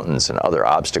 rivers, mountains, and other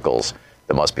obstacles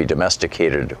that must be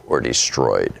domesticated or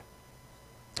destroyed.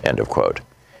 End of quote.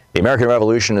 The American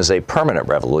Revolution is a permanent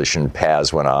revolution,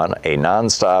 Paz went on, a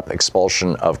nonstop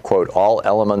expulsion of, quote, all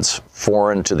elements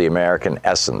foreign to the American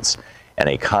essence, and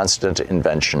a constant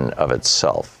invention of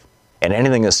itself. And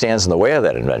anything that stands in the way of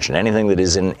that invention, anything that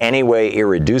is in any way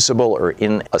irreducible or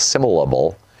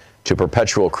inassimilable to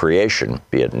perpetual creation,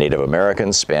 be it Native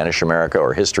American, Spanish America,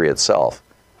 or history itself,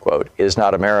 quote, is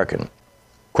not American.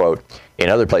 Quote, in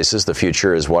other places, the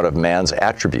future is one of man's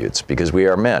attributes because we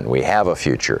are men. We have a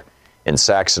future. In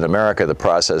Saxon America, the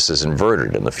process is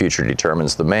inverted and the future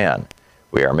determines the man.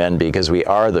 We are men because we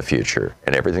are the future,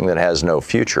 and everything that has no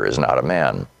future is not a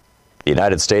man. The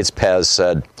United States, Paz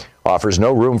said, offers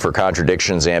no room for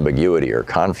contradictions, ambiguity, or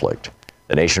conflict.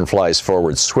 The nation flies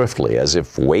forward swiftly, as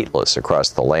if weightless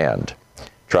across the land.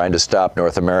 Trying to stop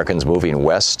North Americans moving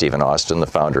west, Stephen Austin, the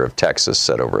founder of Texas,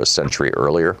 said over a century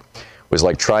earlier, was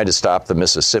like trying to stop the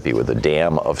Mississippi with a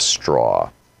dam of straw.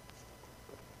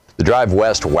 The drive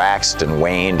west waxed and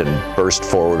waned and burst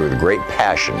forward with great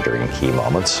passion during key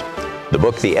moments. The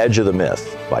book, The Edge of the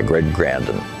Myth, by Greg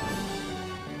Grandin.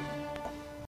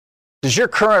 Does your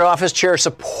current office chair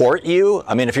support you?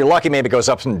 I mean, if you're lucky, maybe it goes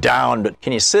up and down, but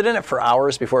can you sit in it for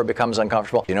hours before it becomes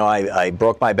uncomfortable? You know, I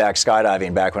broke my back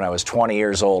skydiving back when I was 20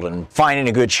 years old, and finding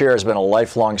a good chair has been a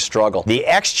lifelong struggle. The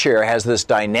X chair has this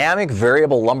dynamic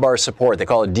variable lumbar support. They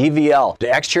call it DVL.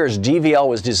 The X chair's DVL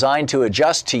was designed to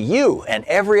adjust to you, and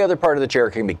every other part of the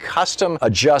chair can be custom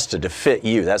adjusted to fit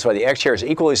you. That's why the X chair is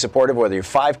equally supportive whether you're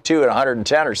 5'2" and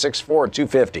 110 or 6'4" and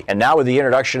 250. And now with the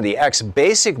introduction of the X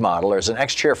basic model, there's an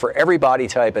X chair for every body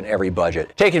type and every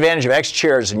budget. Take advantage of X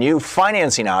Chair's new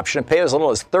financing option and pay as little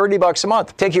as $30 a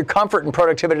month. Take your comfort and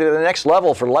productivity to the next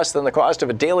level for less than the cost of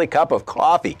a daily cup of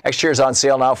coffee. X Chair is on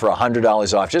sale now for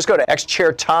 $100 off. Just go to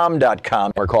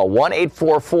xchairtom.com or call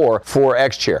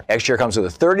 1-844-4XChair. X Chair comes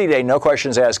with a 30-day, no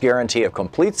questions asked guarantee of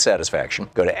complete satisfaction.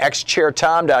 Go to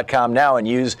xchairtom.com now and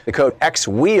use the code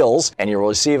XWheels and you'll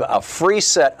receive a free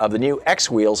set of the new X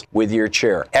Wheels with your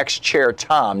chair.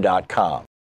 xchairtom.com.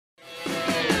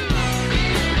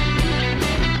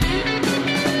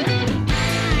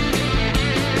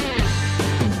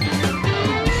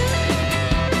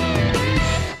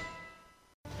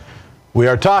 We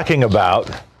are talking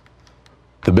about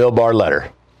the Bill Barr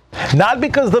letter. Not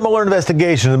because the Mueller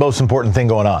investigation is the most important thing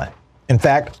going on. In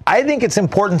fact, I think its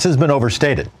importance has been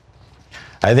overstated.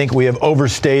 I think we have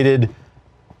overstated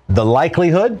the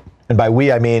likelihood, and by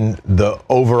we I mean the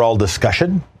overall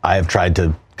discussion. I have tried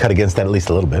to cut against that at least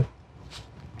a little bit.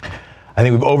 I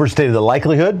think we've overstated the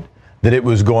likelihood that it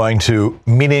was going to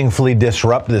meaningfully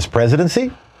disrupt this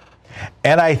presidency.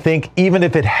 And I think even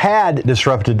if it had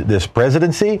disrupted this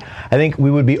presidency, I think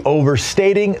we would be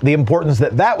overstating the importance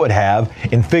that that would have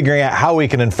in figuring out how we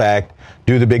can, in fact,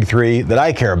 do the big three that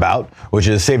I care about, which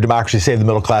is save democracy, save the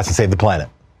middle class, and save the planet.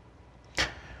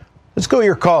 Let's go to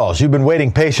your calls. You've been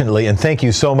waiting patiently, and thank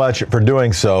you so much for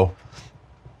doing so.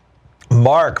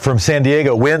 Mark from San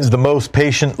Diego wins the Most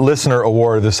Patient Listener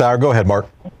Award this hour. Go ahead, Mark.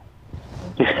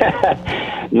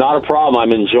 Not a problem.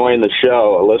 I'm enjoying the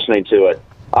show, listening to it.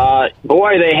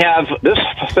 Boy, they have, this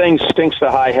thing stinks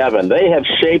to high heaven. They have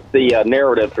shaped the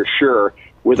narrative for sure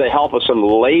with the help of some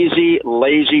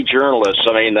lazy journalists.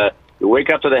 I mean, you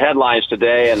wake up to the headlines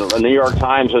today, and the New York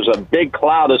Times, there's a big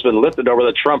cloud that's been lifted over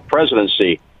the Trump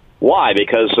presidency. Why?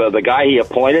 Because the guy he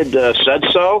appointed said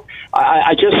so?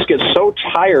 I just get so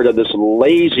tired of this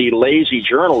lazy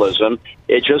journalism.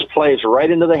 It just plays right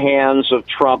into the hands of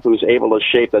Trump, who's able to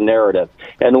shape the narrative.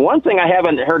 And the one thing I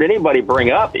haven't heard anybody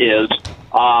bring up is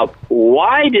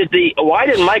why did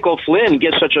Michael Flynn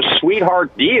get such a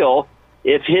sweetheart deal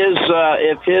if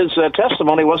his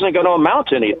testimony wasn't going to amount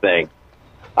to anything?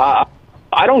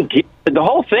 I don't get the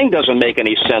whole thing. Doesn't make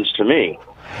any sense to me.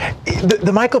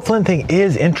 The Michael Flynn thing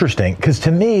is interesting because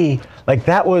to me, like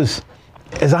that was,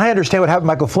 as I understand what happened to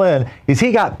Michael Flynn, is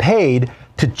he got paid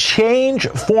to change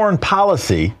foreign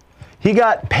policy. He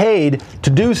got paid to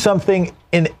do something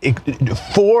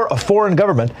for a foreign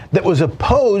government that was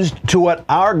opposed to what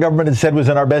our government had said was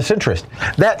in our best interest.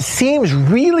 That seems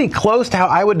really close to how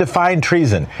I would define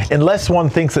treason, unless one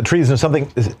thinks that treason is something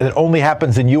that only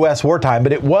happens in U.S. wartime,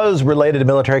 but it was related to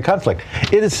military conflict.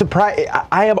 It is surprising.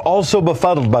 I am also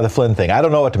befuddled by the Flynn thing. I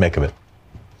don't know what to make of it.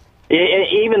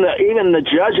 Even the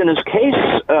judge in his case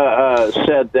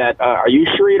said that, are you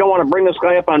sure you don't want to bring this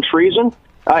guy up on treason?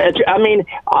 I mean,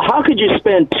 how could you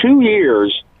spend 2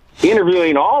 years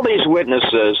interviewing all these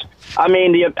witnesses? I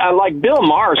mean, like Bill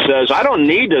Barr says, I don't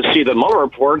need to see the Mueller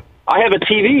report. I have a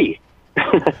TV.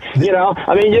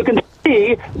 I mean, you can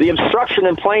see the obstruction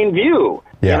in plain view.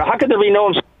 Yeah. How could there be no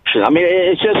obstruction? I mean,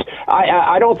 it's just,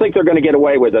 I don't think they're going to get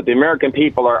away with it. The American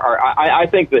people I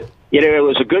think that, it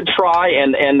was a good try,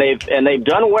 and they've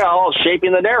done well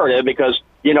shaping the narrative because,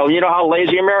 you know how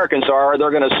lazy Americans are.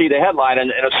 They're going to see the headline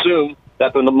and assume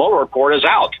that the Mueller report is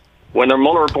out when the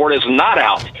Mueller report is not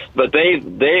out. But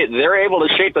they're able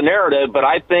to shape the narrative. But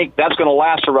I think that's going to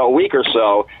last for a week or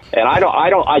so. And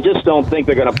I just don't think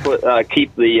they're going to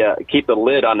keep the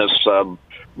lid on this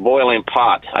boiling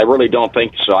pot. I really don't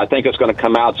think so. I think it's going to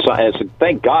come out.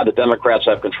 Thank God the Democrats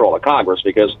have control of Congress,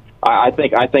 because I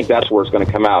think that's where it's going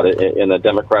to come out in the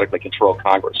democratically controlled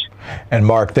Congress. And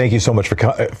Mark, thank you so much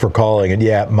for calling. And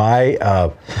yeah,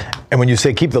 and when you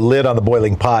say keep the lid on the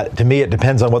boiling pot, to me it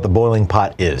depends on what the boiling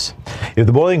pot is. If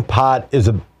the boiling pot is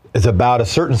about a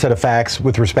certain set of facts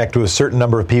with respect to a certain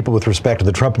number of people with respect to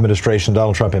the Trump administration,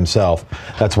 Donald Trump himself,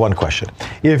 that's one question.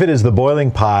 If it is the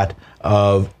boiling pot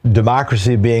of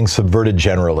democracy being subverted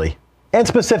generally and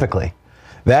specifically,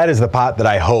 that is the pot that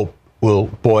I hope will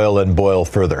boil and boil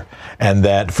further. And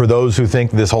that for those who think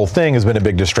this whole thing has been a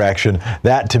big distraction,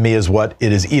 that to me is what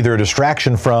it is, either a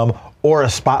distraction from or a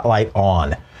spotlight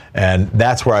on. And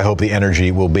that's where I hope the energy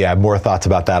will be. I have more thoughts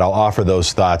about that. I'll offer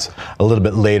those thoughts a little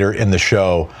bit later in the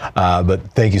show.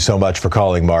 But thank you so much for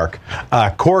calling, Mark.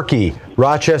 Corky,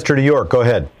 Rochester, New York. Go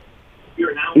ahead.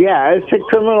 Yeah, it's a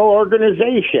criminal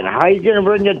organization. How are you going to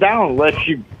bring it down unless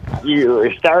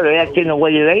you start acting the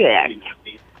way they act?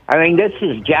 I mean, this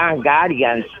is John Gotti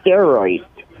on steroids.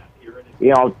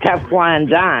 Teflon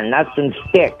Don, nothing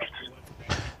sticks.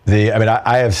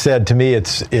 I have said, to me,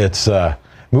 it's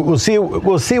we'll see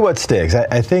what sticks.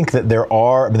 I think that there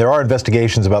are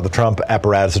investigations about the Trump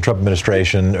apparatus, the Trump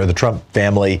administration, or the Trump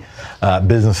family,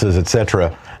 businesses,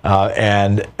 etc.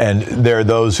 And there are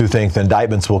those who think the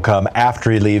indictments will come after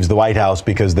he leaves the White House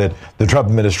because the Trump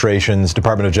administration's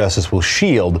Department of Justice will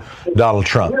shield Donald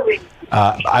Trump.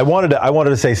 I wanted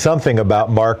to say something about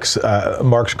Mark's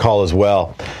call as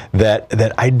well.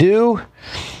 That I do.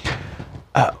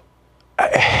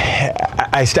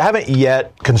 I haven't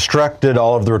yet constructed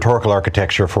all of the rhetorical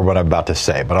architecture for what I'm about to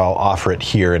say, but I'll offer it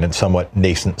here in a somewhat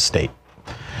nascent state.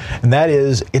 And that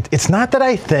is, it's not that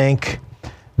I think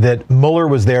that Mueller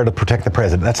was there to protect the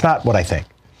president. That's not what I think.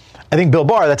 I think Bill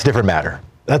Barr, that's a different matter.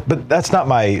 But that's not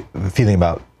my feeling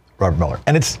about Robert Mueller.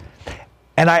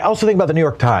 And And I also think about the New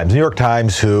York Times. New York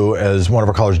Times, who, as one of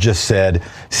our callers just said,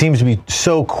 seems to be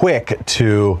so quick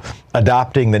to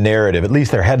adopting the narrative, at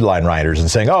least their headline writers, and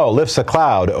saying, "Oh, lifts a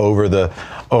cloud over the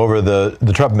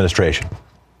Trump administration."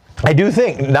 I do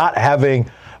think not having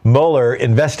Mueller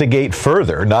investigate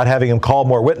further, not having him call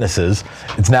more witnesses,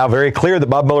 it's now very clear that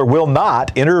Bob Mueller will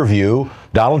not interview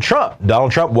Donald Trump.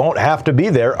 Donald Trump won't have to be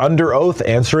there under oath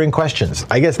answering questions.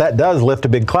 I guess that does lift a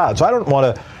big cloud. So I don't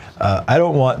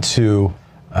want to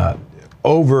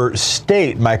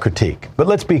overstate my critique. But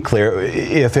let's be clear.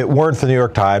 If it weren't for the New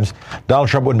York Times, Donald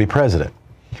Trump wouldn't be president.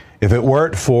 If it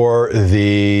weren't for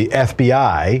the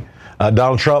FBI,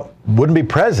 Donald Trump wouldn't be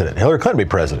president. Hillary Clinton would be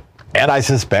president. And I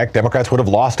suspect Democrats would have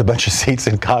lost a bunch of seats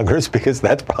in Congress because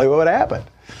that's probably what would happen.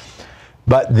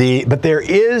 But there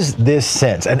is this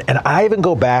sense, and I even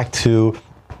go back to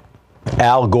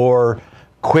Al Gore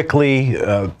quickly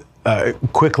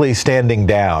standing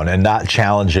down and not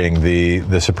challenging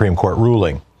the Supreme Court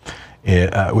ruling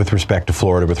with respect to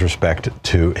Florida, with respect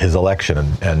to his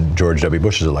election and George W.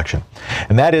 Bush's election.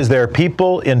 And that is, there are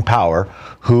people in power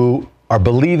who are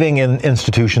believing in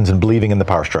institutions and believing in the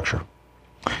power structure.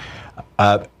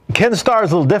 Ken Starr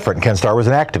is a little different. Ken Starr was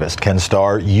an activist. Ken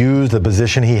Starr used the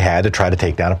position he had to try to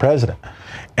take down a president.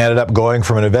 Ended up going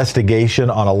from an investigation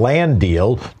on a land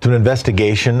deal to an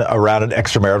investigation around an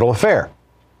extramarital affair.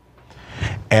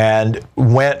 And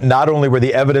went not only where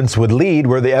the evidence would lead,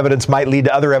 where the evidence might lead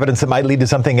to other evidence that might lead to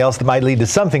something else, that might lead to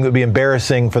something that would be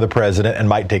embarrassing for the president and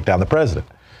might take down the president.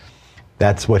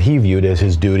 That's what he viewed as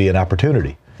his duty and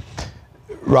opportunity.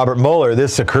 Robert Mueller,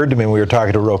 this occurred to me when we were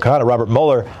talking to Ro Khanna. Robert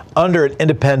Mueller, under an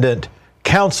independent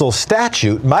counsel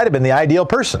statute, might have been the ideal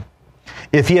person.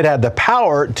 If he had had the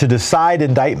power to decide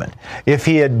indictment, if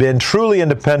he had been truly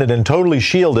independent and totally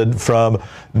shielded from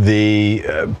the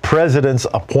president's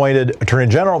appointed attorney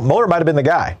general, Mueller might have been the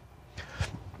guy.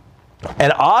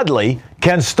 And oddly,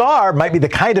 Ken Starr might be the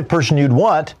kind of person you'd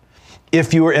want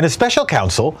if you were in a special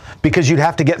counsel, because you'd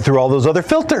have to get through all those other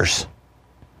filters.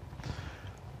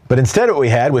 But instead what we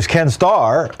had was Ken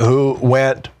Starr, who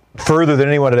went further than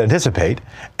anyone would anticipate,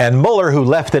 and Mueller, who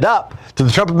left it up to the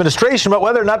Trump administration about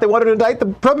whether or not they wanted to indict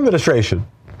the Trump administration.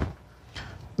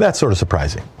 That's sort of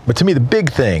surprising. But to me, the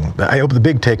big thing, I hope the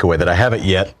big takeaway that I haven't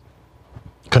yet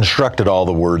constructed all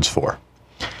the words for,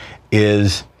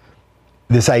 is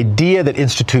this idea that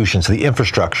institutions, the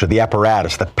infrastructure, the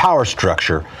apparatus, the power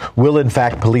structure will in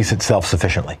fact police itself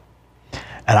sufficiently.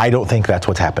 And I don't think that's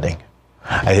what's happening.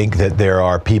 I think that there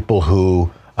are people who,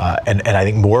 and I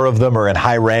think more of them are in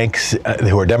high ranks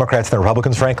who are Democrats than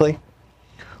Republicans, frankly,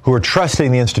 who are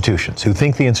trusting the institutions, who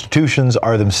think the institutions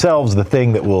are themselves the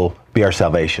thing that will be our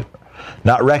salvation,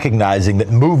 not recognizing that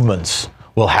movements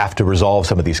will have to resolve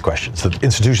some of these questions. The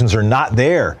institutions are not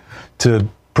there to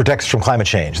protect us from climate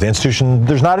change. There's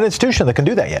not an institution that can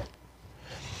do that yet.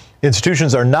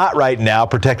 Institutions are not right now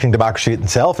protecting democracy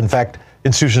itself. In fact,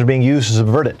 institutions are being used to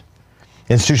subvert it.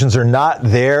 Institutions are not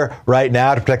there right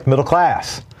now to protect the middle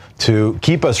class, to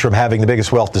keep us from having the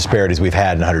biggest wealth disparities we've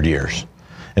had in 100 years.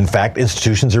 In fact,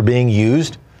 institutions are being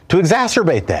used to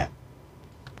exacerbate that.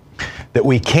 That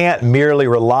we can't merely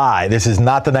rely. This is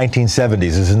not the 1970s.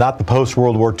 This is not the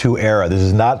post-World War II era. This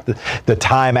is not the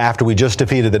time after we just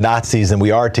defeated the Nazis and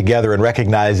we are together and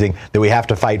recognizing that we have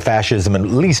to fight fascism, and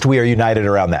at least we are united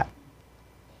around that.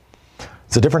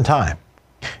 It's a different time.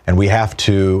 And we have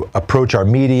to approach our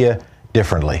media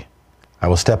differently. I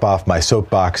will step off my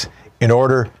soapbox in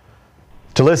order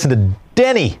to listen to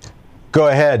Denny. Go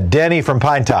ahead, Denny from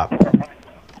Pine Top.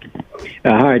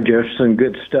 Hi, Jefferson.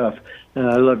 Good stuff.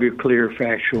 I love your clear,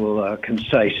 factual,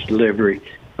 concise delivery.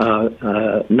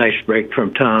 Nice break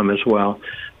from Tom as well.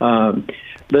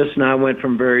 Listen, I went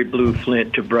from very blue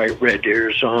Flint to bright red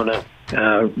Arizona.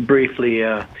 Briefly,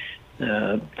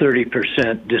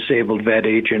 30% disabled vet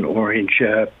agent orange.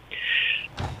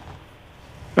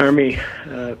 Army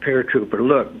paratrooper.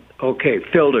 Look, okay,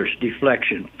 filters,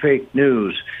 deflection, fake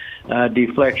news,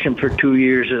 deflection for 2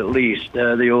 years at least.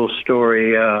 The old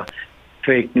story,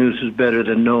 fake news is better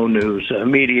than no news.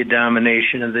 Media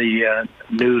domination of the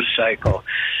news cycle.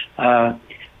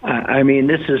 I mean,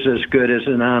 this is as good as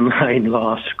an online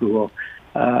law school.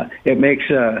 It makes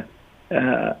the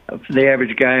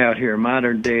average guy out here,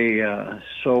 modern day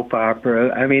soap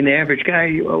opera. I mean, the average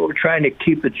guy, we're trying to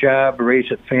keep a job,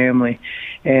 raise a family,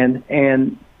 and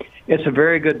it's a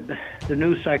very good, the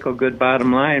news cycle, good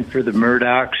bottom line for the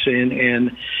Murdochs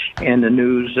and the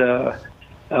news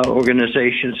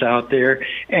organizations out there,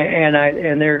 and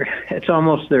it's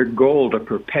almost their goal to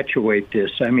perpetuate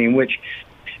this. I mean, which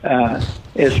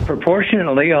is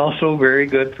proportionately also very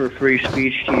good for free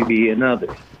speech TV and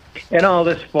others. And all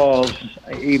this falls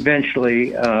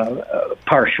eventually,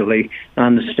 partially,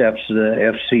 on the steps of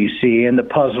the FCC. And the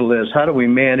puzzle is, how do we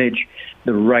manage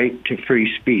the right to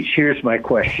free speech? Here's my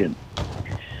question.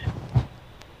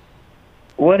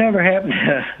 Whatever happened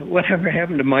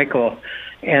to Michael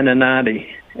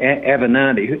Avenatti?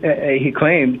 He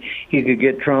claimed he could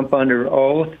get Trump under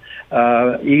oath,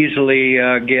 easily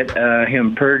get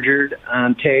him perjured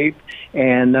on tape,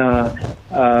 and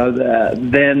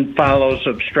then follows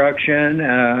obstruction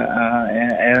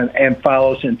and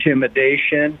follows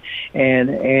intimidation,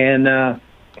 and of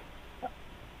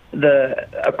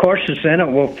course the Senate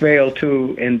will fail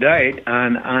to indict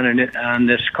on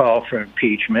this call for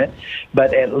impeachment,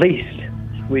 but at least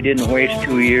we didn't waste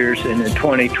 2 years, and in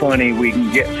 2020 we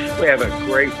have a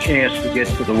great chance to get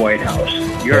to the White House.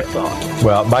 Your thoughts?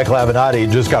 Well, Michael Avenatti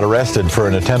just got arrested for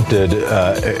an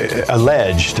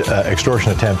alleged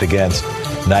extortion attempt against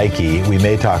Nike. We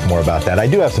may talk more about that. I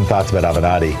do have some thoughts about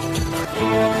Avenatti.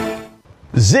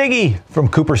 Ziggy from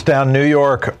Cooperstown, New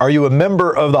York. Are you a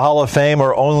member of the Hall of Fame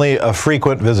or only a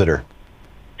frequent visitor?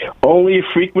 Only a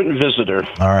frequent visitor.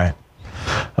 All right.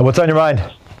 What's on your mind?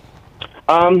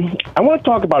 I want to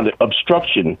talk about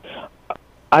obstruction.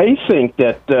 I think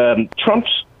that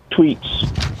Trump's tweets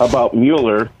about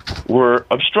Mueller were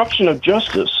obstruction of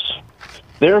justice.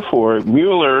 Therefore,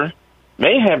 Mueller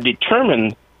may have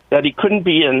determined that he couldn't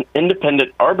be an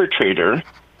independent arbitrator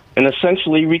and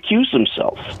essentially recused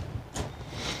himself.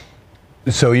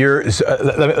 So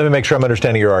let me make sure I'm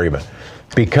understanding your argument.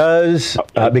 Because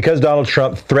Donald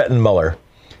Trump threatened Mueller,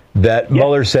 that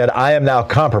Mueller said, I am now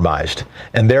compromised.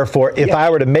 And therefore, if I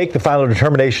were to make the final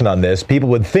determination on this, people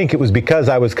would think it was because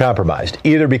I was compromised,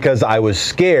 either because I was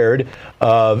scared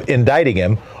of indicting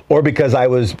him or because I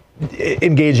was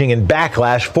engaging in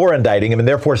backlash for indicting him. And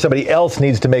therefore, somebody else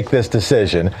needs to make this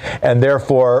decision. And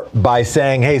therefore, by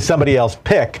saying, hey, somebody else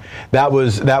pick, that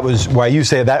was why you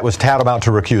say that was tantamount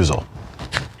to recusal.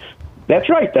 That's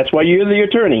right. That's why you're the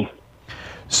attorney.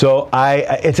 So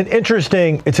it's an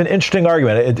interesting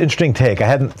argument, an interesting take. I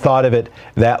hadn't thought of it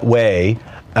that way.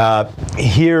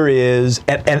 Here is,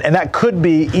 and that could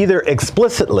be either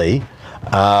explicitly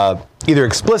or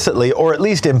at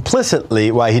least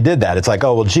implicitly why he did that. It's like,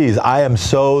 oh well, geez, I am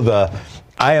so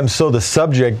the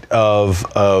subject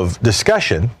of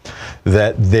discussion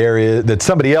that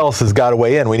somebody else has got to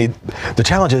weigh in. The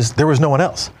challenge is there was no one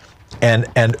else. And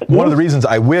one of the reasons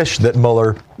I wish that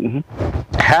Mueller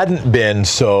hadn't been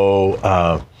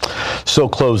so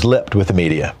close-lipped with the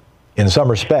media, in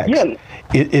some respects,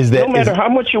 is that no matter how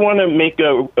much you want to make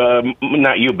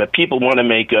not you, but people want to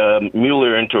make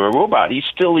Mueller into a robot, he's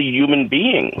still a human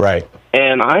being, right?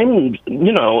 And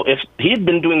if he had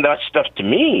been doing that stuff to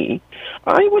me,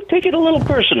 I would take it a little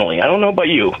personally. I don't know about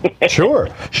you. Sure.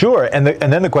 And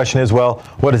then the question is, well,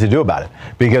 what does he do about it?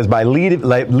 Because by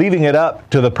leaving it up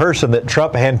to the person that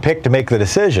Trump handpicked to make the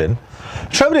decision,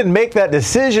 Trump didn't make that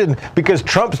decision because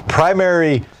Trump's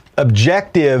primary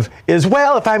objective is,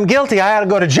 well, if I'm guilty, I ought to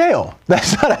go to jail.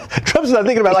 Trump's not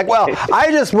thinking about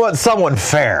I just want someone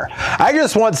fair. I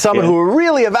just want someone who will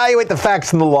really evaluate the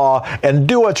facts and the law and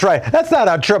do what's right. That's not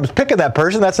how Trump's picking that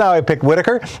person. That's not how he picked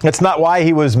Whitaker. That's not why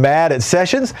he was mad at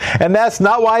Sessions. And that's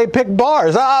not why he picked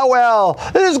Barr.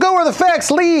 Let's just go where the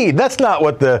facts lead. That's not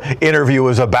what the interview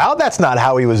was about. That's not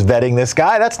how he was vetting this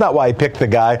guy. That's not why he picked the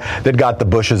guy that got the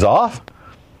bushes off.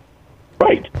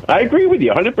 Right. I agree with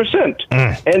you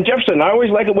 100%. And Jefferson, I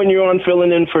always like it when you're on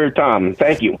filling in for Tom.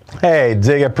 Thank you. Hey,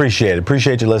 Zig, I appreciate it.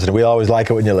 Appreciate you listening. We always like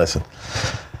it when you listen.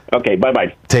 Okay,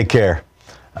 bye-bye. Take care.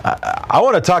 I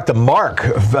want to talk to Mark,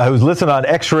 who's listening on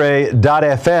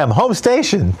xray.fm, home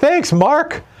station. Thanks,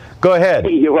 Mark. Go ahead.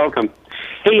 Hey, you're welcome.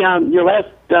 Hey, your last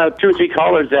 2 or 3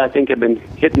 callers, I think, have been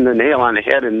hitting the nail on the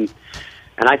head, and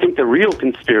I think the real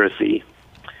conspiracy,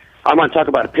 I want to talk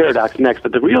about a paradox next,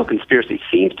 but the real conspiracy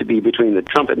seems to be between the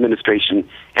Trump administration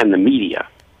and the media.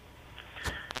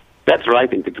 That's where I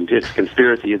think the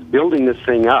conspiracy is building this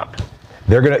thing up.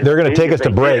 They're going to take us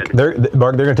to break. Mark,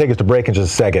 they're going to take us to break in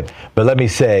just a second. But let me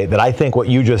say that I think what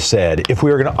you just said, if we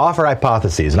were going to offer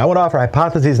hypotheses, and I want to offer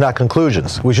hypotheses, not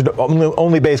conclusions. We should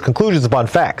only base conclusions upon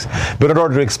facts. But in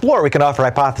order to explore, we can offer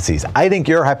hypotheses. I think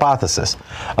your hypothesis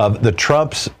of the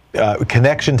Trump's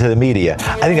connection to the media,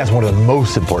 I think that's one of the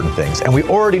most important things. And we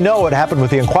already know what happened with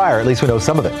the Inquirer. At least we know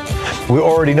some of it. We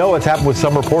already know what's happened with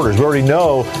some reporters. We already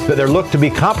know that they're looked to be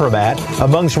compromat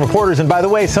among some reporters. And by the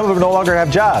way, some of them no longer have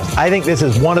jobs. I think this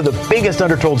is one of the biggest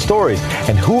undertold stories.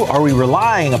 And who are we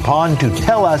relying upon to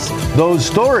tell us those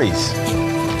stories?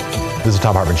 This is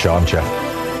Thom Hartmann Show. I'm Jeff.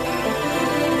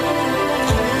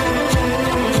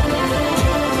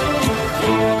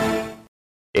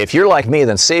 If you're like me,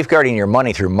 then safeguarding your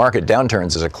money through market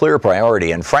downturns is a clear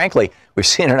priority, and frankly, we've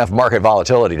seen enough market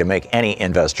volatility to make any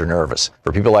investor nervous.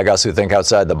 For people like us who think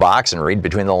outside the box and read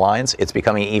between the lines, it's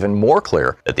becoming even more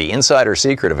clear that the insider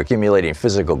secret of accumulating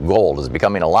physical gold is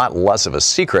becoming a lot less of a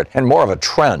secret and more of a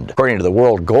trend. According to the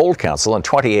World Gold Council, in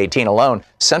 2018 alone,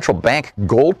 central bank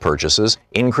gold purchases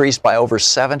increased by over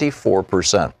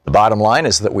 74%. The bottom line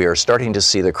is that we are starting to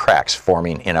see the cracks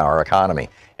forming in our economy.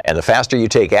 And the faster you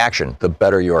take action, the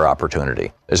better your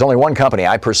opportunity. There's only one company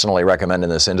I personally recommend in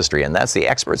this industry, and that's the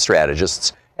expert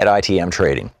strategists at ITM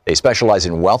Trading. They specialize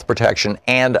in wealth protection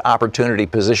and opportunity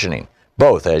positioning.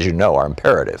 Both, as you know, are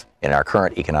imperative in our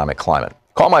current economic climate.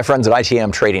 Call my friends at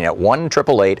ITM Trading at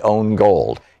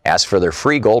 1-888-OWN-GOLD. Ask for their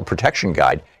free gold protection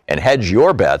guide and hedge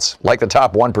your bets like the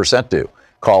top 1% do.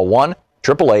 Call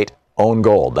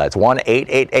 1-888-OWN-GOLD. That's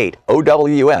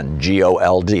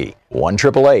 1-888-OWN-GOLD.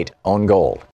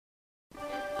 1-888-OWN-GOLD.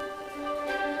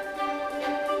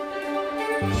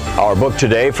 Our book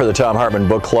today for the Thom Hartmann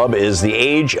Book Club is The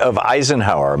Age of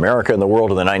Eisenhower, America and the World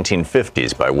in the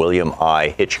 1950s by William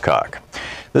I. Hitchcock.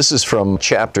 This is from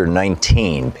chapter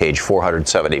 19, page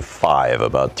 475,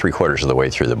 about three-quarters of the way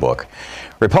through the book.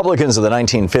 Republicans of the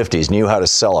 1950s knew how to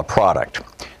sell a product.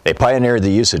 They pioneered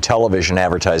the use of television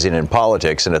advertising in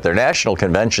politics, and at their national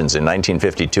conventions in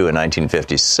 1952 and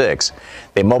 1956,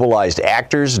 they mobilized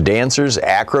actors, dancers,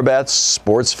 acrobats,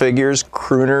 sports figures,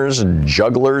 crooners,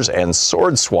 jugglers, and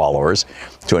sword swallowers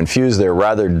to infuse their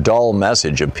rather dull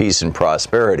message of peace and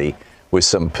prosperity with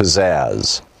some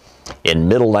pizzazz. In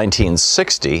mid-July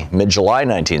 1960,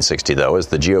 though, as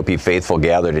the GOP faithful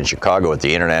gathered in Chicago at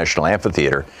the International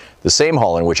Amphitheater, the same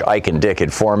hall in which Ike and Dick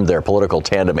had formed their political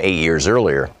tandem 8 years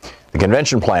earlier, the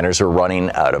convention planners were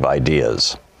running out of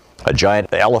ideas. A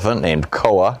giant elephant named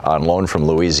Koa, on loan from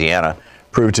Louisiana,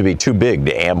 proved to be too big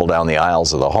to amble down the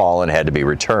aisles of the hall and had to be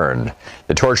returned.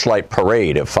 The torchlight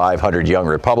parade of 500 young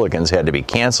Republicans had to be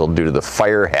canceled due to the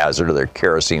fire hazard of their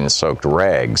kerosene-soaked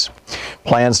rags.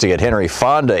 Plans to get Henry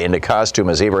Fonda into costume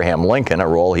as Abraham Lincoln, a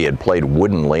role he had played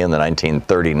woodenly in the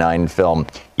 1939 film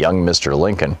Young Mr.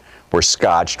 Lincoln, were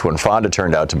scotched when Fonda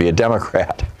turned out to be a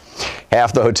Democrat.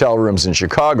 Half the hotel rooms in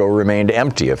Chicago remained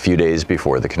empty a few days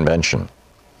before the convention.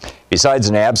 Besides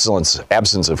an absence of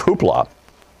hoopla,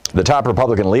 the top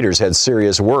Republican leaders had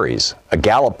serious worries. A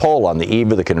Gallup poll on the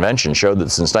eve of the convention showed that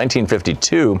since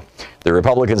 1952, the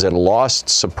Republicans had lost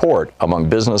support among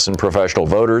business and professional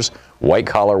voters,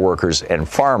 white-collar workers, and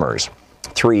farmers,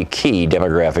 three key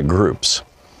demographic groups.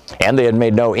 And they had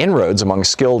made no inroads among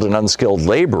skilled and unskilled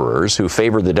laborers who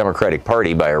favored the Democratic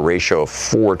Party by a ratio of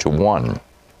 4-1.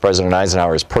 President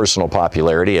Eisenhower's personal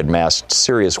popularity had masked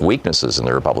serious weaknesses in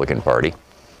the Republican Party.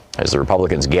 As the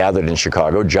Republicans gathered in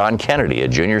Chicago, John Kennedy, a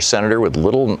junior senator with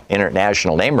little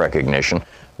international name recognition,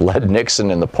 led Nixon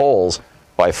in the polls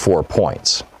by 4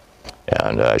 points.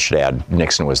 And I should add,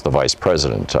 Nixon was the vice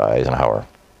president, Eisenhower.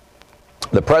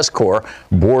 The press corps,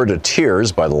 bored to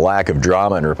tears by the lack of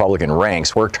drama in Republican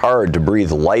ranks, worked hard to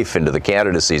breathe life into the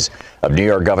candidacies of New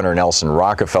York Governor Nelson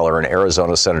Rockefeller and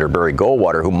Arizona Senator Barry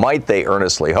Goldwater, who might, they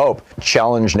earnestly hope,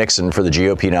 challenge Nixon for the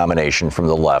GOP nomination from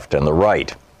the left and the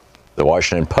right. The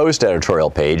Washington Post editorial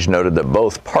page noted that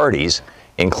both parties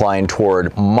inclined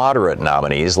toward moderate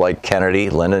nominees like Kennedy,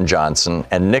 Lyndon Johnson,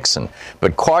 and Nixon,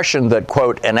 but cautioned that,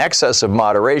 quote, an excess of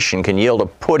moderation can yield a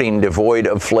pudding devoid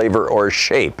of flavor or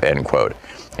shape, end quote,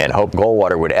 and hoped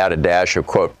Goldwater would add a dash of,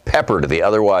 quote, pepper to the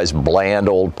otherwise bland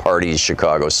old party's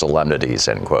Chicago solemnities,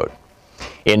 end quote.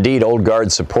 Indeed, old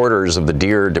guard supporters of the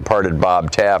dear departed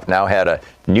Bob Taft now had a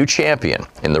new champion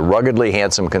in the ruggedly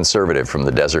handsome conservative from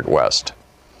the Desert West.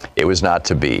 It was not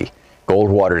to be.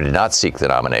 Goldwater did not seek the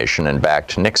nomination and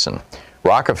backed Nixon.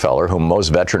 Rockefeller, whom most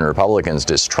veteran Republicans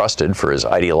distrusted for his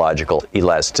ideological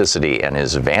elasticity and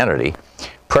his vanity,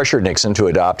 pressured Nixon to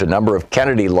adopt a number of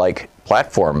Kennedy-like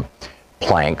platform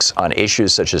planks on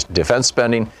issues such as defense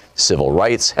spending, civil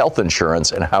rights, health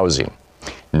insurance, and housing.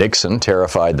 Nixon,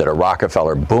 terrified that a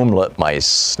Rockefeller boomlet might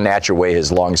snatch away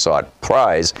his long-sought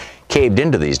prize, caved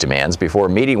into these demands before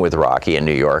meeting with Rocky in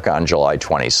New York on July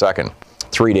 22nd.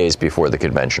 3 days before the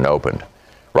convention opened.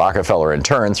 Rockefeller, in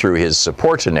turn, threw his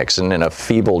support to Nixon in a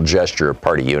feeble gesture of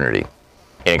party unity.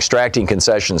 In extracting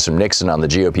concessions from Nixon on the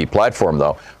GOP platform,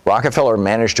 though, Rockefeller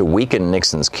managed to weaken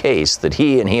Nixon's case that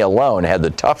he and he alone had the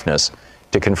toughness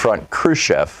to confront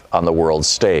Khrushchev on the world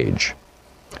stage.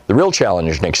 The real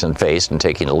challenge Nixon faced in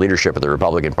taking the leadership of the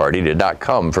Republican Party did not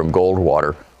come from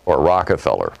Goldwater or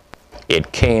Rockefeller.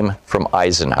 It came from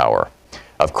Eisenhower.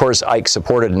 Of course, Ike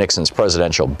supported Nixon's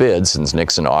presidential bid since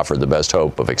Nixon offered the best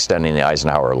hope of extending the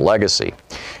Eisenhower legacy.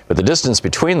 But the distance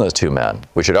between those two men,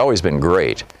 which had always been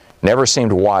great, never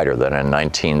seemed wider than in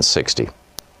 1960.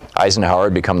 Eisenhower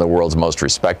had become the world's most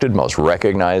respected, most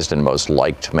recognized, and most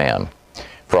liked man.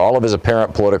 For all of his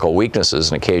apparent political weaknesses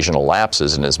and occasional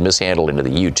lapses in his mishandling of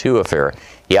the U-2 affair,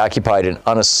 he occupied an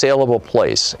unassailable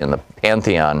place in the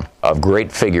pantheon of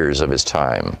great figures of his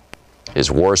time.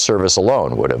 His war service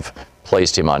alone would have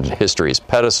placed him on history's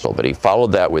pedestal, but he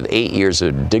followed that with 8 years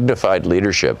of dignified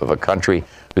leadership of a country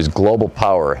whose global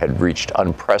power had reached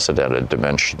unprecedented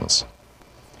dimensions.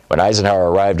 When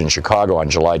Eisenhower arrived in Chicago on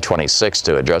July 26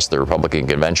 to address the Republican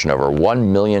convention, over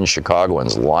 1 million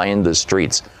Chicagoans lined the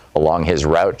streets along his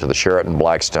route to the Sheraton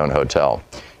Blackstone Hotel.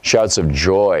 Shouts of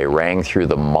joy rang through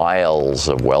the miles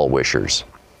of well-wishers.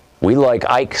 "We like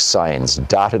Ike" signs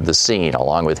dotted the scene,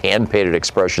 along with hand-painted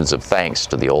expressions of thanks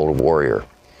to the old warrior.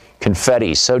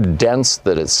 Confetti, so dense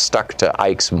that it stuck to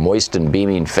Ike's moist and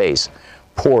beaming face,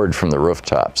 poured from the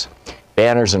rooftops.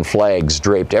 Banners and flags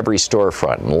draped every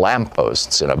storefront, and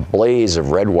lampposts in a blaze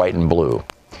of red, white, and blue.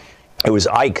 It was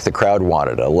Ike the crowd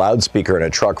wanted. A loudspeaker in a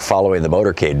truck following the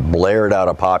motorcade blared out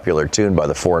a popular tune by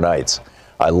the Four Knights,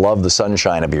 "I love the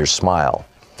sunshine of your smile."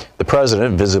 The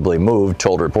president, visibly moved,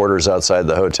 told reporters outside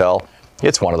the hotel,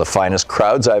 "It's one of the finest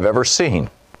crowds I've ever seen."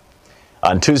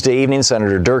 On Tuesday evening,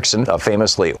 Senator Dirksen, a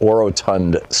famously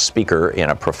orotund speaker in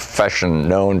a profession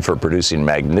known for producing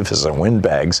magnificent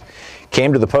windbags,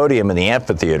 came to the podium in the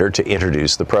amphitheater to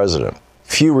introduce the president.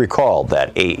 Few recalled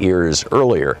that 8 years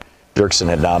earlier, Dirksen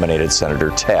had nominated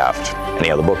Senator Taft.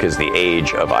 Anyhow, the book is The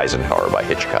Age of Eisenhower by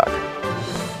Hitchcock.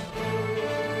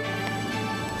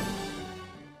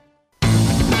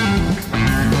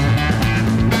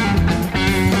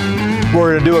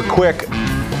 We're going to do a quick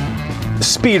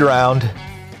speed round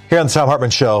here on the Thom Hartmann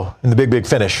Show in the Big Big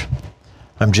Finish.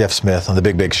 I'm Jeff Smith on the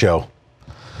Big Big Show.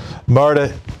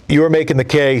 Marta, you were making the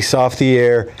case off the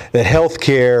air that health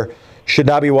care should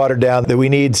not be watered down, that we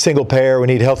need single payer, we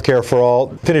need health care for all.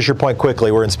 Finish your point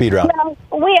quickly. We're in speed round. Well,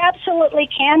 we absolutely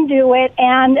can do it,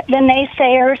 and the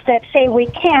naysayers that say we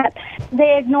can't,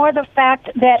 they ignore the fact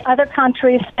that other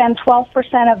countries spend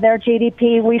 12% of their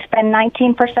GDP. We spend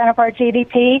 19% of our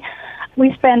GDP.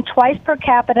 We spend twice per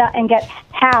capita and get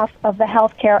half of the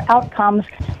healthcare outcomes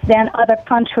than other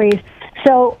countries.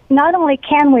 So not only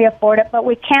can we afford it, but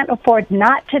we can't afford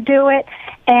not to do it.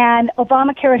 And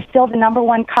Obamacare is still the number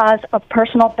one cause of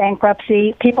personal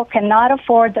bankruptcy. People cannot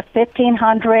afford the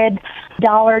 $1,500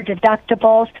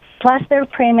 deductibles, plus their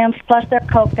premiums, plus their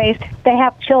co-pays. They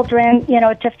have children,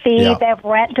 to feed. Yeah. They have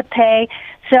rent to pay.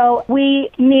 So we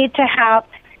need to have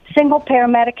single-payer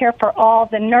Medicare for all.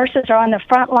 The nurses are on the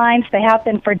front lines. They have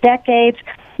been for decades.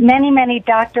 Many, many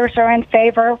doctors are in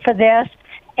favor for this.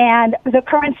 And the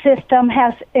current system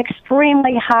has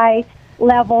extremely high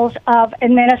levels of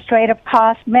administrative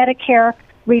costs. Medicare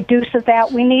reduces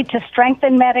that. We need to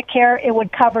strengthen Medicare. It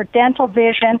would cover dental,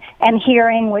 vision, and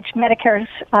hearing, which Medicare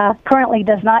currently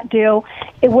does not do.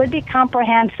 It would be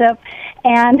comprehensive.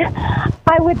 And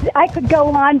I could go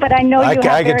on, but I know I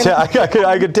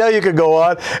could tell you could go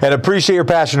on, and appreciate your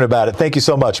passion about it. Thank you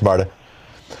so much, Marta.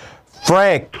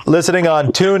 Frank, listening on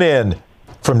TuneIn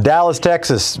from Dallas,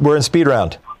 Texas. We're in speed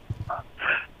round.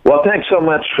 Well, thanks so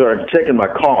much for taking my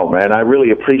call, man. I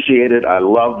really appreciate it. I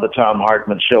love the Thom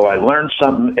Hartmann Show. I learn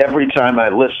something every time I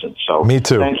listen. So me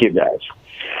too. Thank you, guys.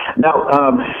 Now,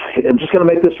 I'm just going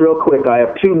to make this real quick. I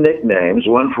have two nicknames,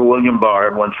 one for William Barr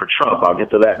and one for Trump. I'll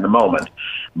get to that in a moment.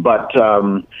 But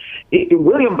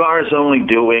William Barr is only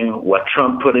doing what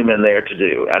Trump put him in there to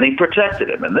do, and he protected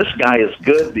him. And this guy is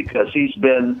good because he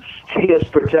has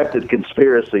protected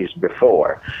conspiracies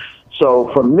before. So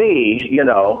for me,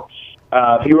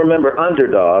 if you remember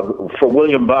Underdog, for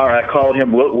William Barr, I called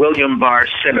him William Barr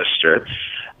Sinister.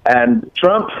 And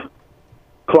Trump,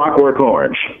 Clockwork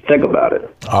Orange. Think about it.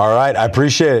 All right. I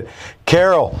appreciate it.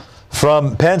 Carol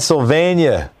from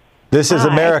Pennsylvania. This is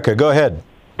America. Go ahead.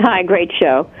 Hi, great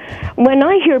show. When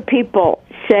I hear people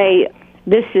say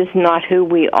this is not who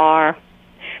we are,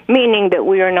 meaning that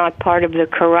we are not part of the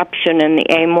corruption and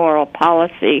the amoral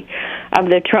policy of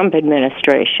the Trump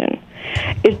administration,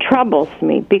 it troubles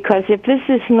me, because if this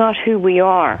is not who we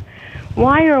are,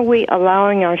 why are we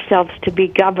allowing ourselves to be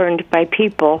governed by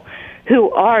people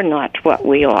who are not what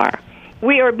we are?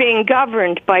 We are being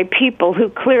governed by people who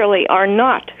clearly are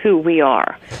not who we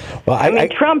are. Well,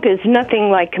 Trump is nothing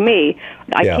like me.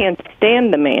 I can't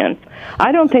stand the man.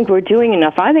 I don't think we're doing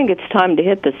enough. I think it's time to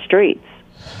hit the streets.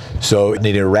 So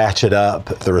needing to ratchet up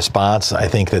the response. I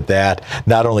think that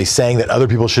not only saying that other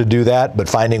people should do that, but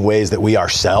finding ways that we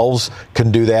ourselves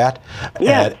can do that.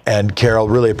 Yes. And Carol,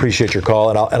 really appreciate your call.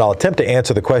 And I'll attempt to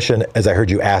answer the question as I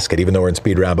heard you ask it, even though we're in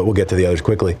speed round, but we'll get to the others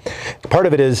quickly. Part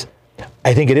of it is,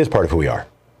 I think it is part of who we are.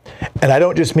 And I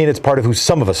don't just mean it's part of who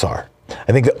some of us are.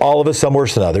 I think that all of us, some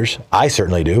worse than others, I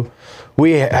certainly do,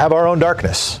 we have our own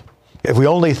darkness. If we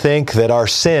only think that our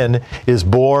sin is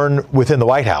born within the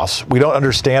White House, we don't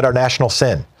understand our national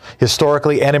sin,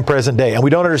 historically and in present day, and we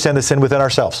don't understand the sin within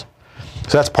ourselves.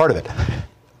 So that's part of it.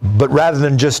 But rather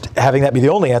than just having that be the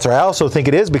only answer, I also think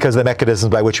it is because of the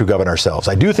mechanisms by which we govern ourselves.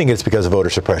 I do think it's because of voter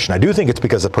suppression. I do think it's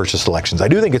because of purchased elections. I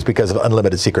do think it's because of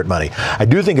unlimited secret money. I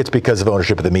do think it's because of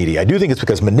ownership of the media. I do think it's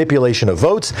because of manipulation of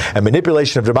votes and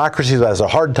manipulation of democracy that has a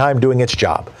hard time doing its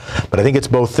job. But I think it's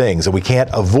both things, and we can't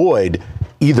avoid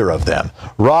either of them.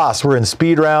 Ross, we're in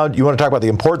speed round. You want to talk about the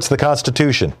importance of the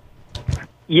Constitution?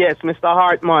 Yes, Mr.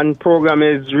 Hartmann program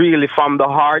is really from the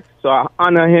heart, so I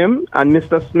honor him. And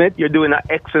Mr. Smith, you're doing an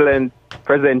excellent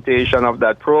presentation of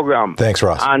that program. Thanks,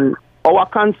 Ross. And our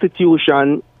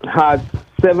Constitution has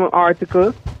 7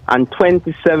 articles and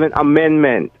 27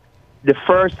 amendments. The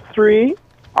first 3,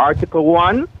 Article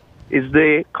 1 is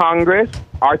the Congress,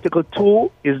 Article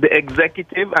 2 is the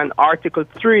executive, and Article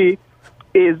 3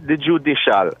 is the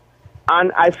judicial.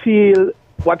 And I feel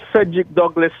what Frederick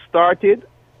Douglass started,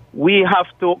 we have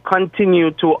to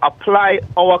continue to apply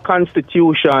our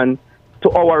Constitution to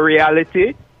our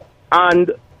reality. And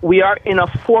we are in a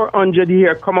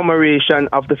 400-year commemoration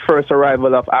of the first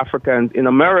arrival of Africans in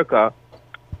America,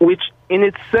 which in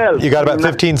itself... You got about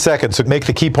 15 seconds, so make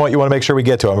the key point you want to make sure we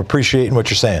get to. I'm appreciating what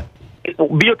you're saying.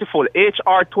 Beautiful.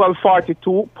 H.R.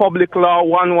 1242, Public Law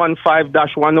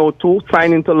 115-102,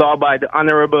 signed into law by the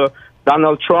Honorable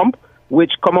Donald Trump,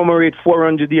 which commemorates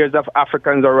 400 years of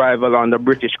Africans' arrival under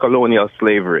British colonial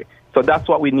slavery. So that's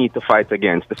what we need to fight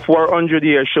against. The 400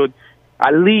 years should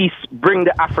at least bring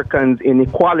the Africans in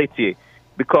equality,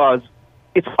 because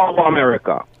it's all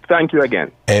America. Thank you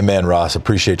again. Amen, Ross.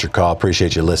 Appreciate your call.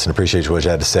 Appreciate you listening. Appreciate what you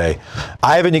had to say.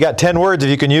 Ivan, you got 10 words if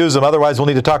you can use them. Otherwise, we'll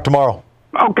need to talk tomorrow.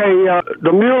 Okay,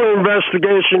 the Mueller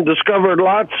investigation discovered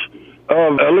lots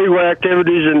of illegal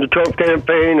activities in the Trump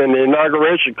campaign and the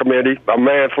inauguration committee by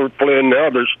Manafort, Flynn, and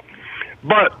others.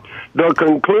 But the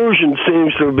conclusion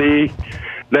seems to be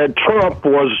that Trump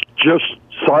was just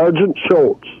Sergeant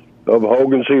Schultz of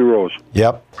Hogan's Heroes.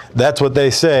 Yep, that's what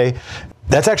they say.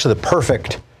 That's actually the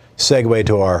perfect segue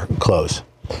to our close.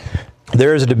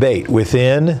 There is a debate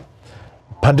within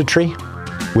punditry,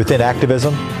 within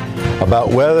activism, about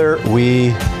whether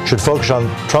we should focus on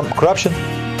Trump corruption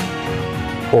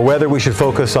or whether we should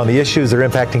focus on the issues that are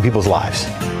impacting people's lives.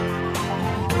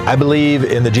 I believe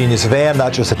in the genius of and,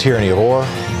 not just the tyranny of or.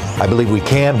 I believe we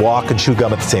can walk and chew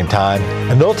gum at the same time.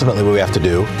 And ultimately what we have to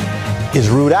do is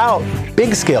root out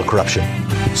big-scale corruption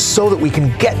so that we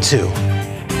can get to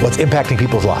what's impacting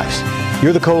people's lives.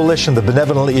 You're the coalition of the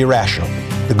benevolently irrational,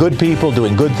 the good people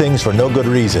doing good things for no good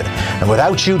reason. And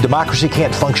without you, democracy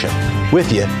can't function.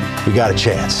 With you, we got a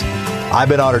chance. I've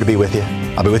been honored to be with you.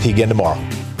 I'll be with you again tomorrow.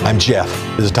 I'm Jeff.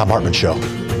 This is Thom Hartmann Show.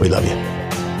 We love you.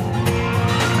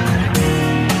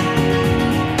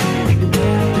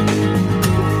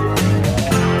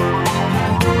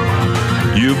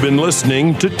 You've been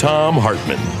listening to Thom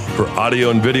Hartmann. For audio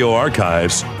and video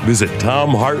archives, visit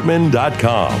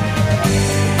thomhartmann.com.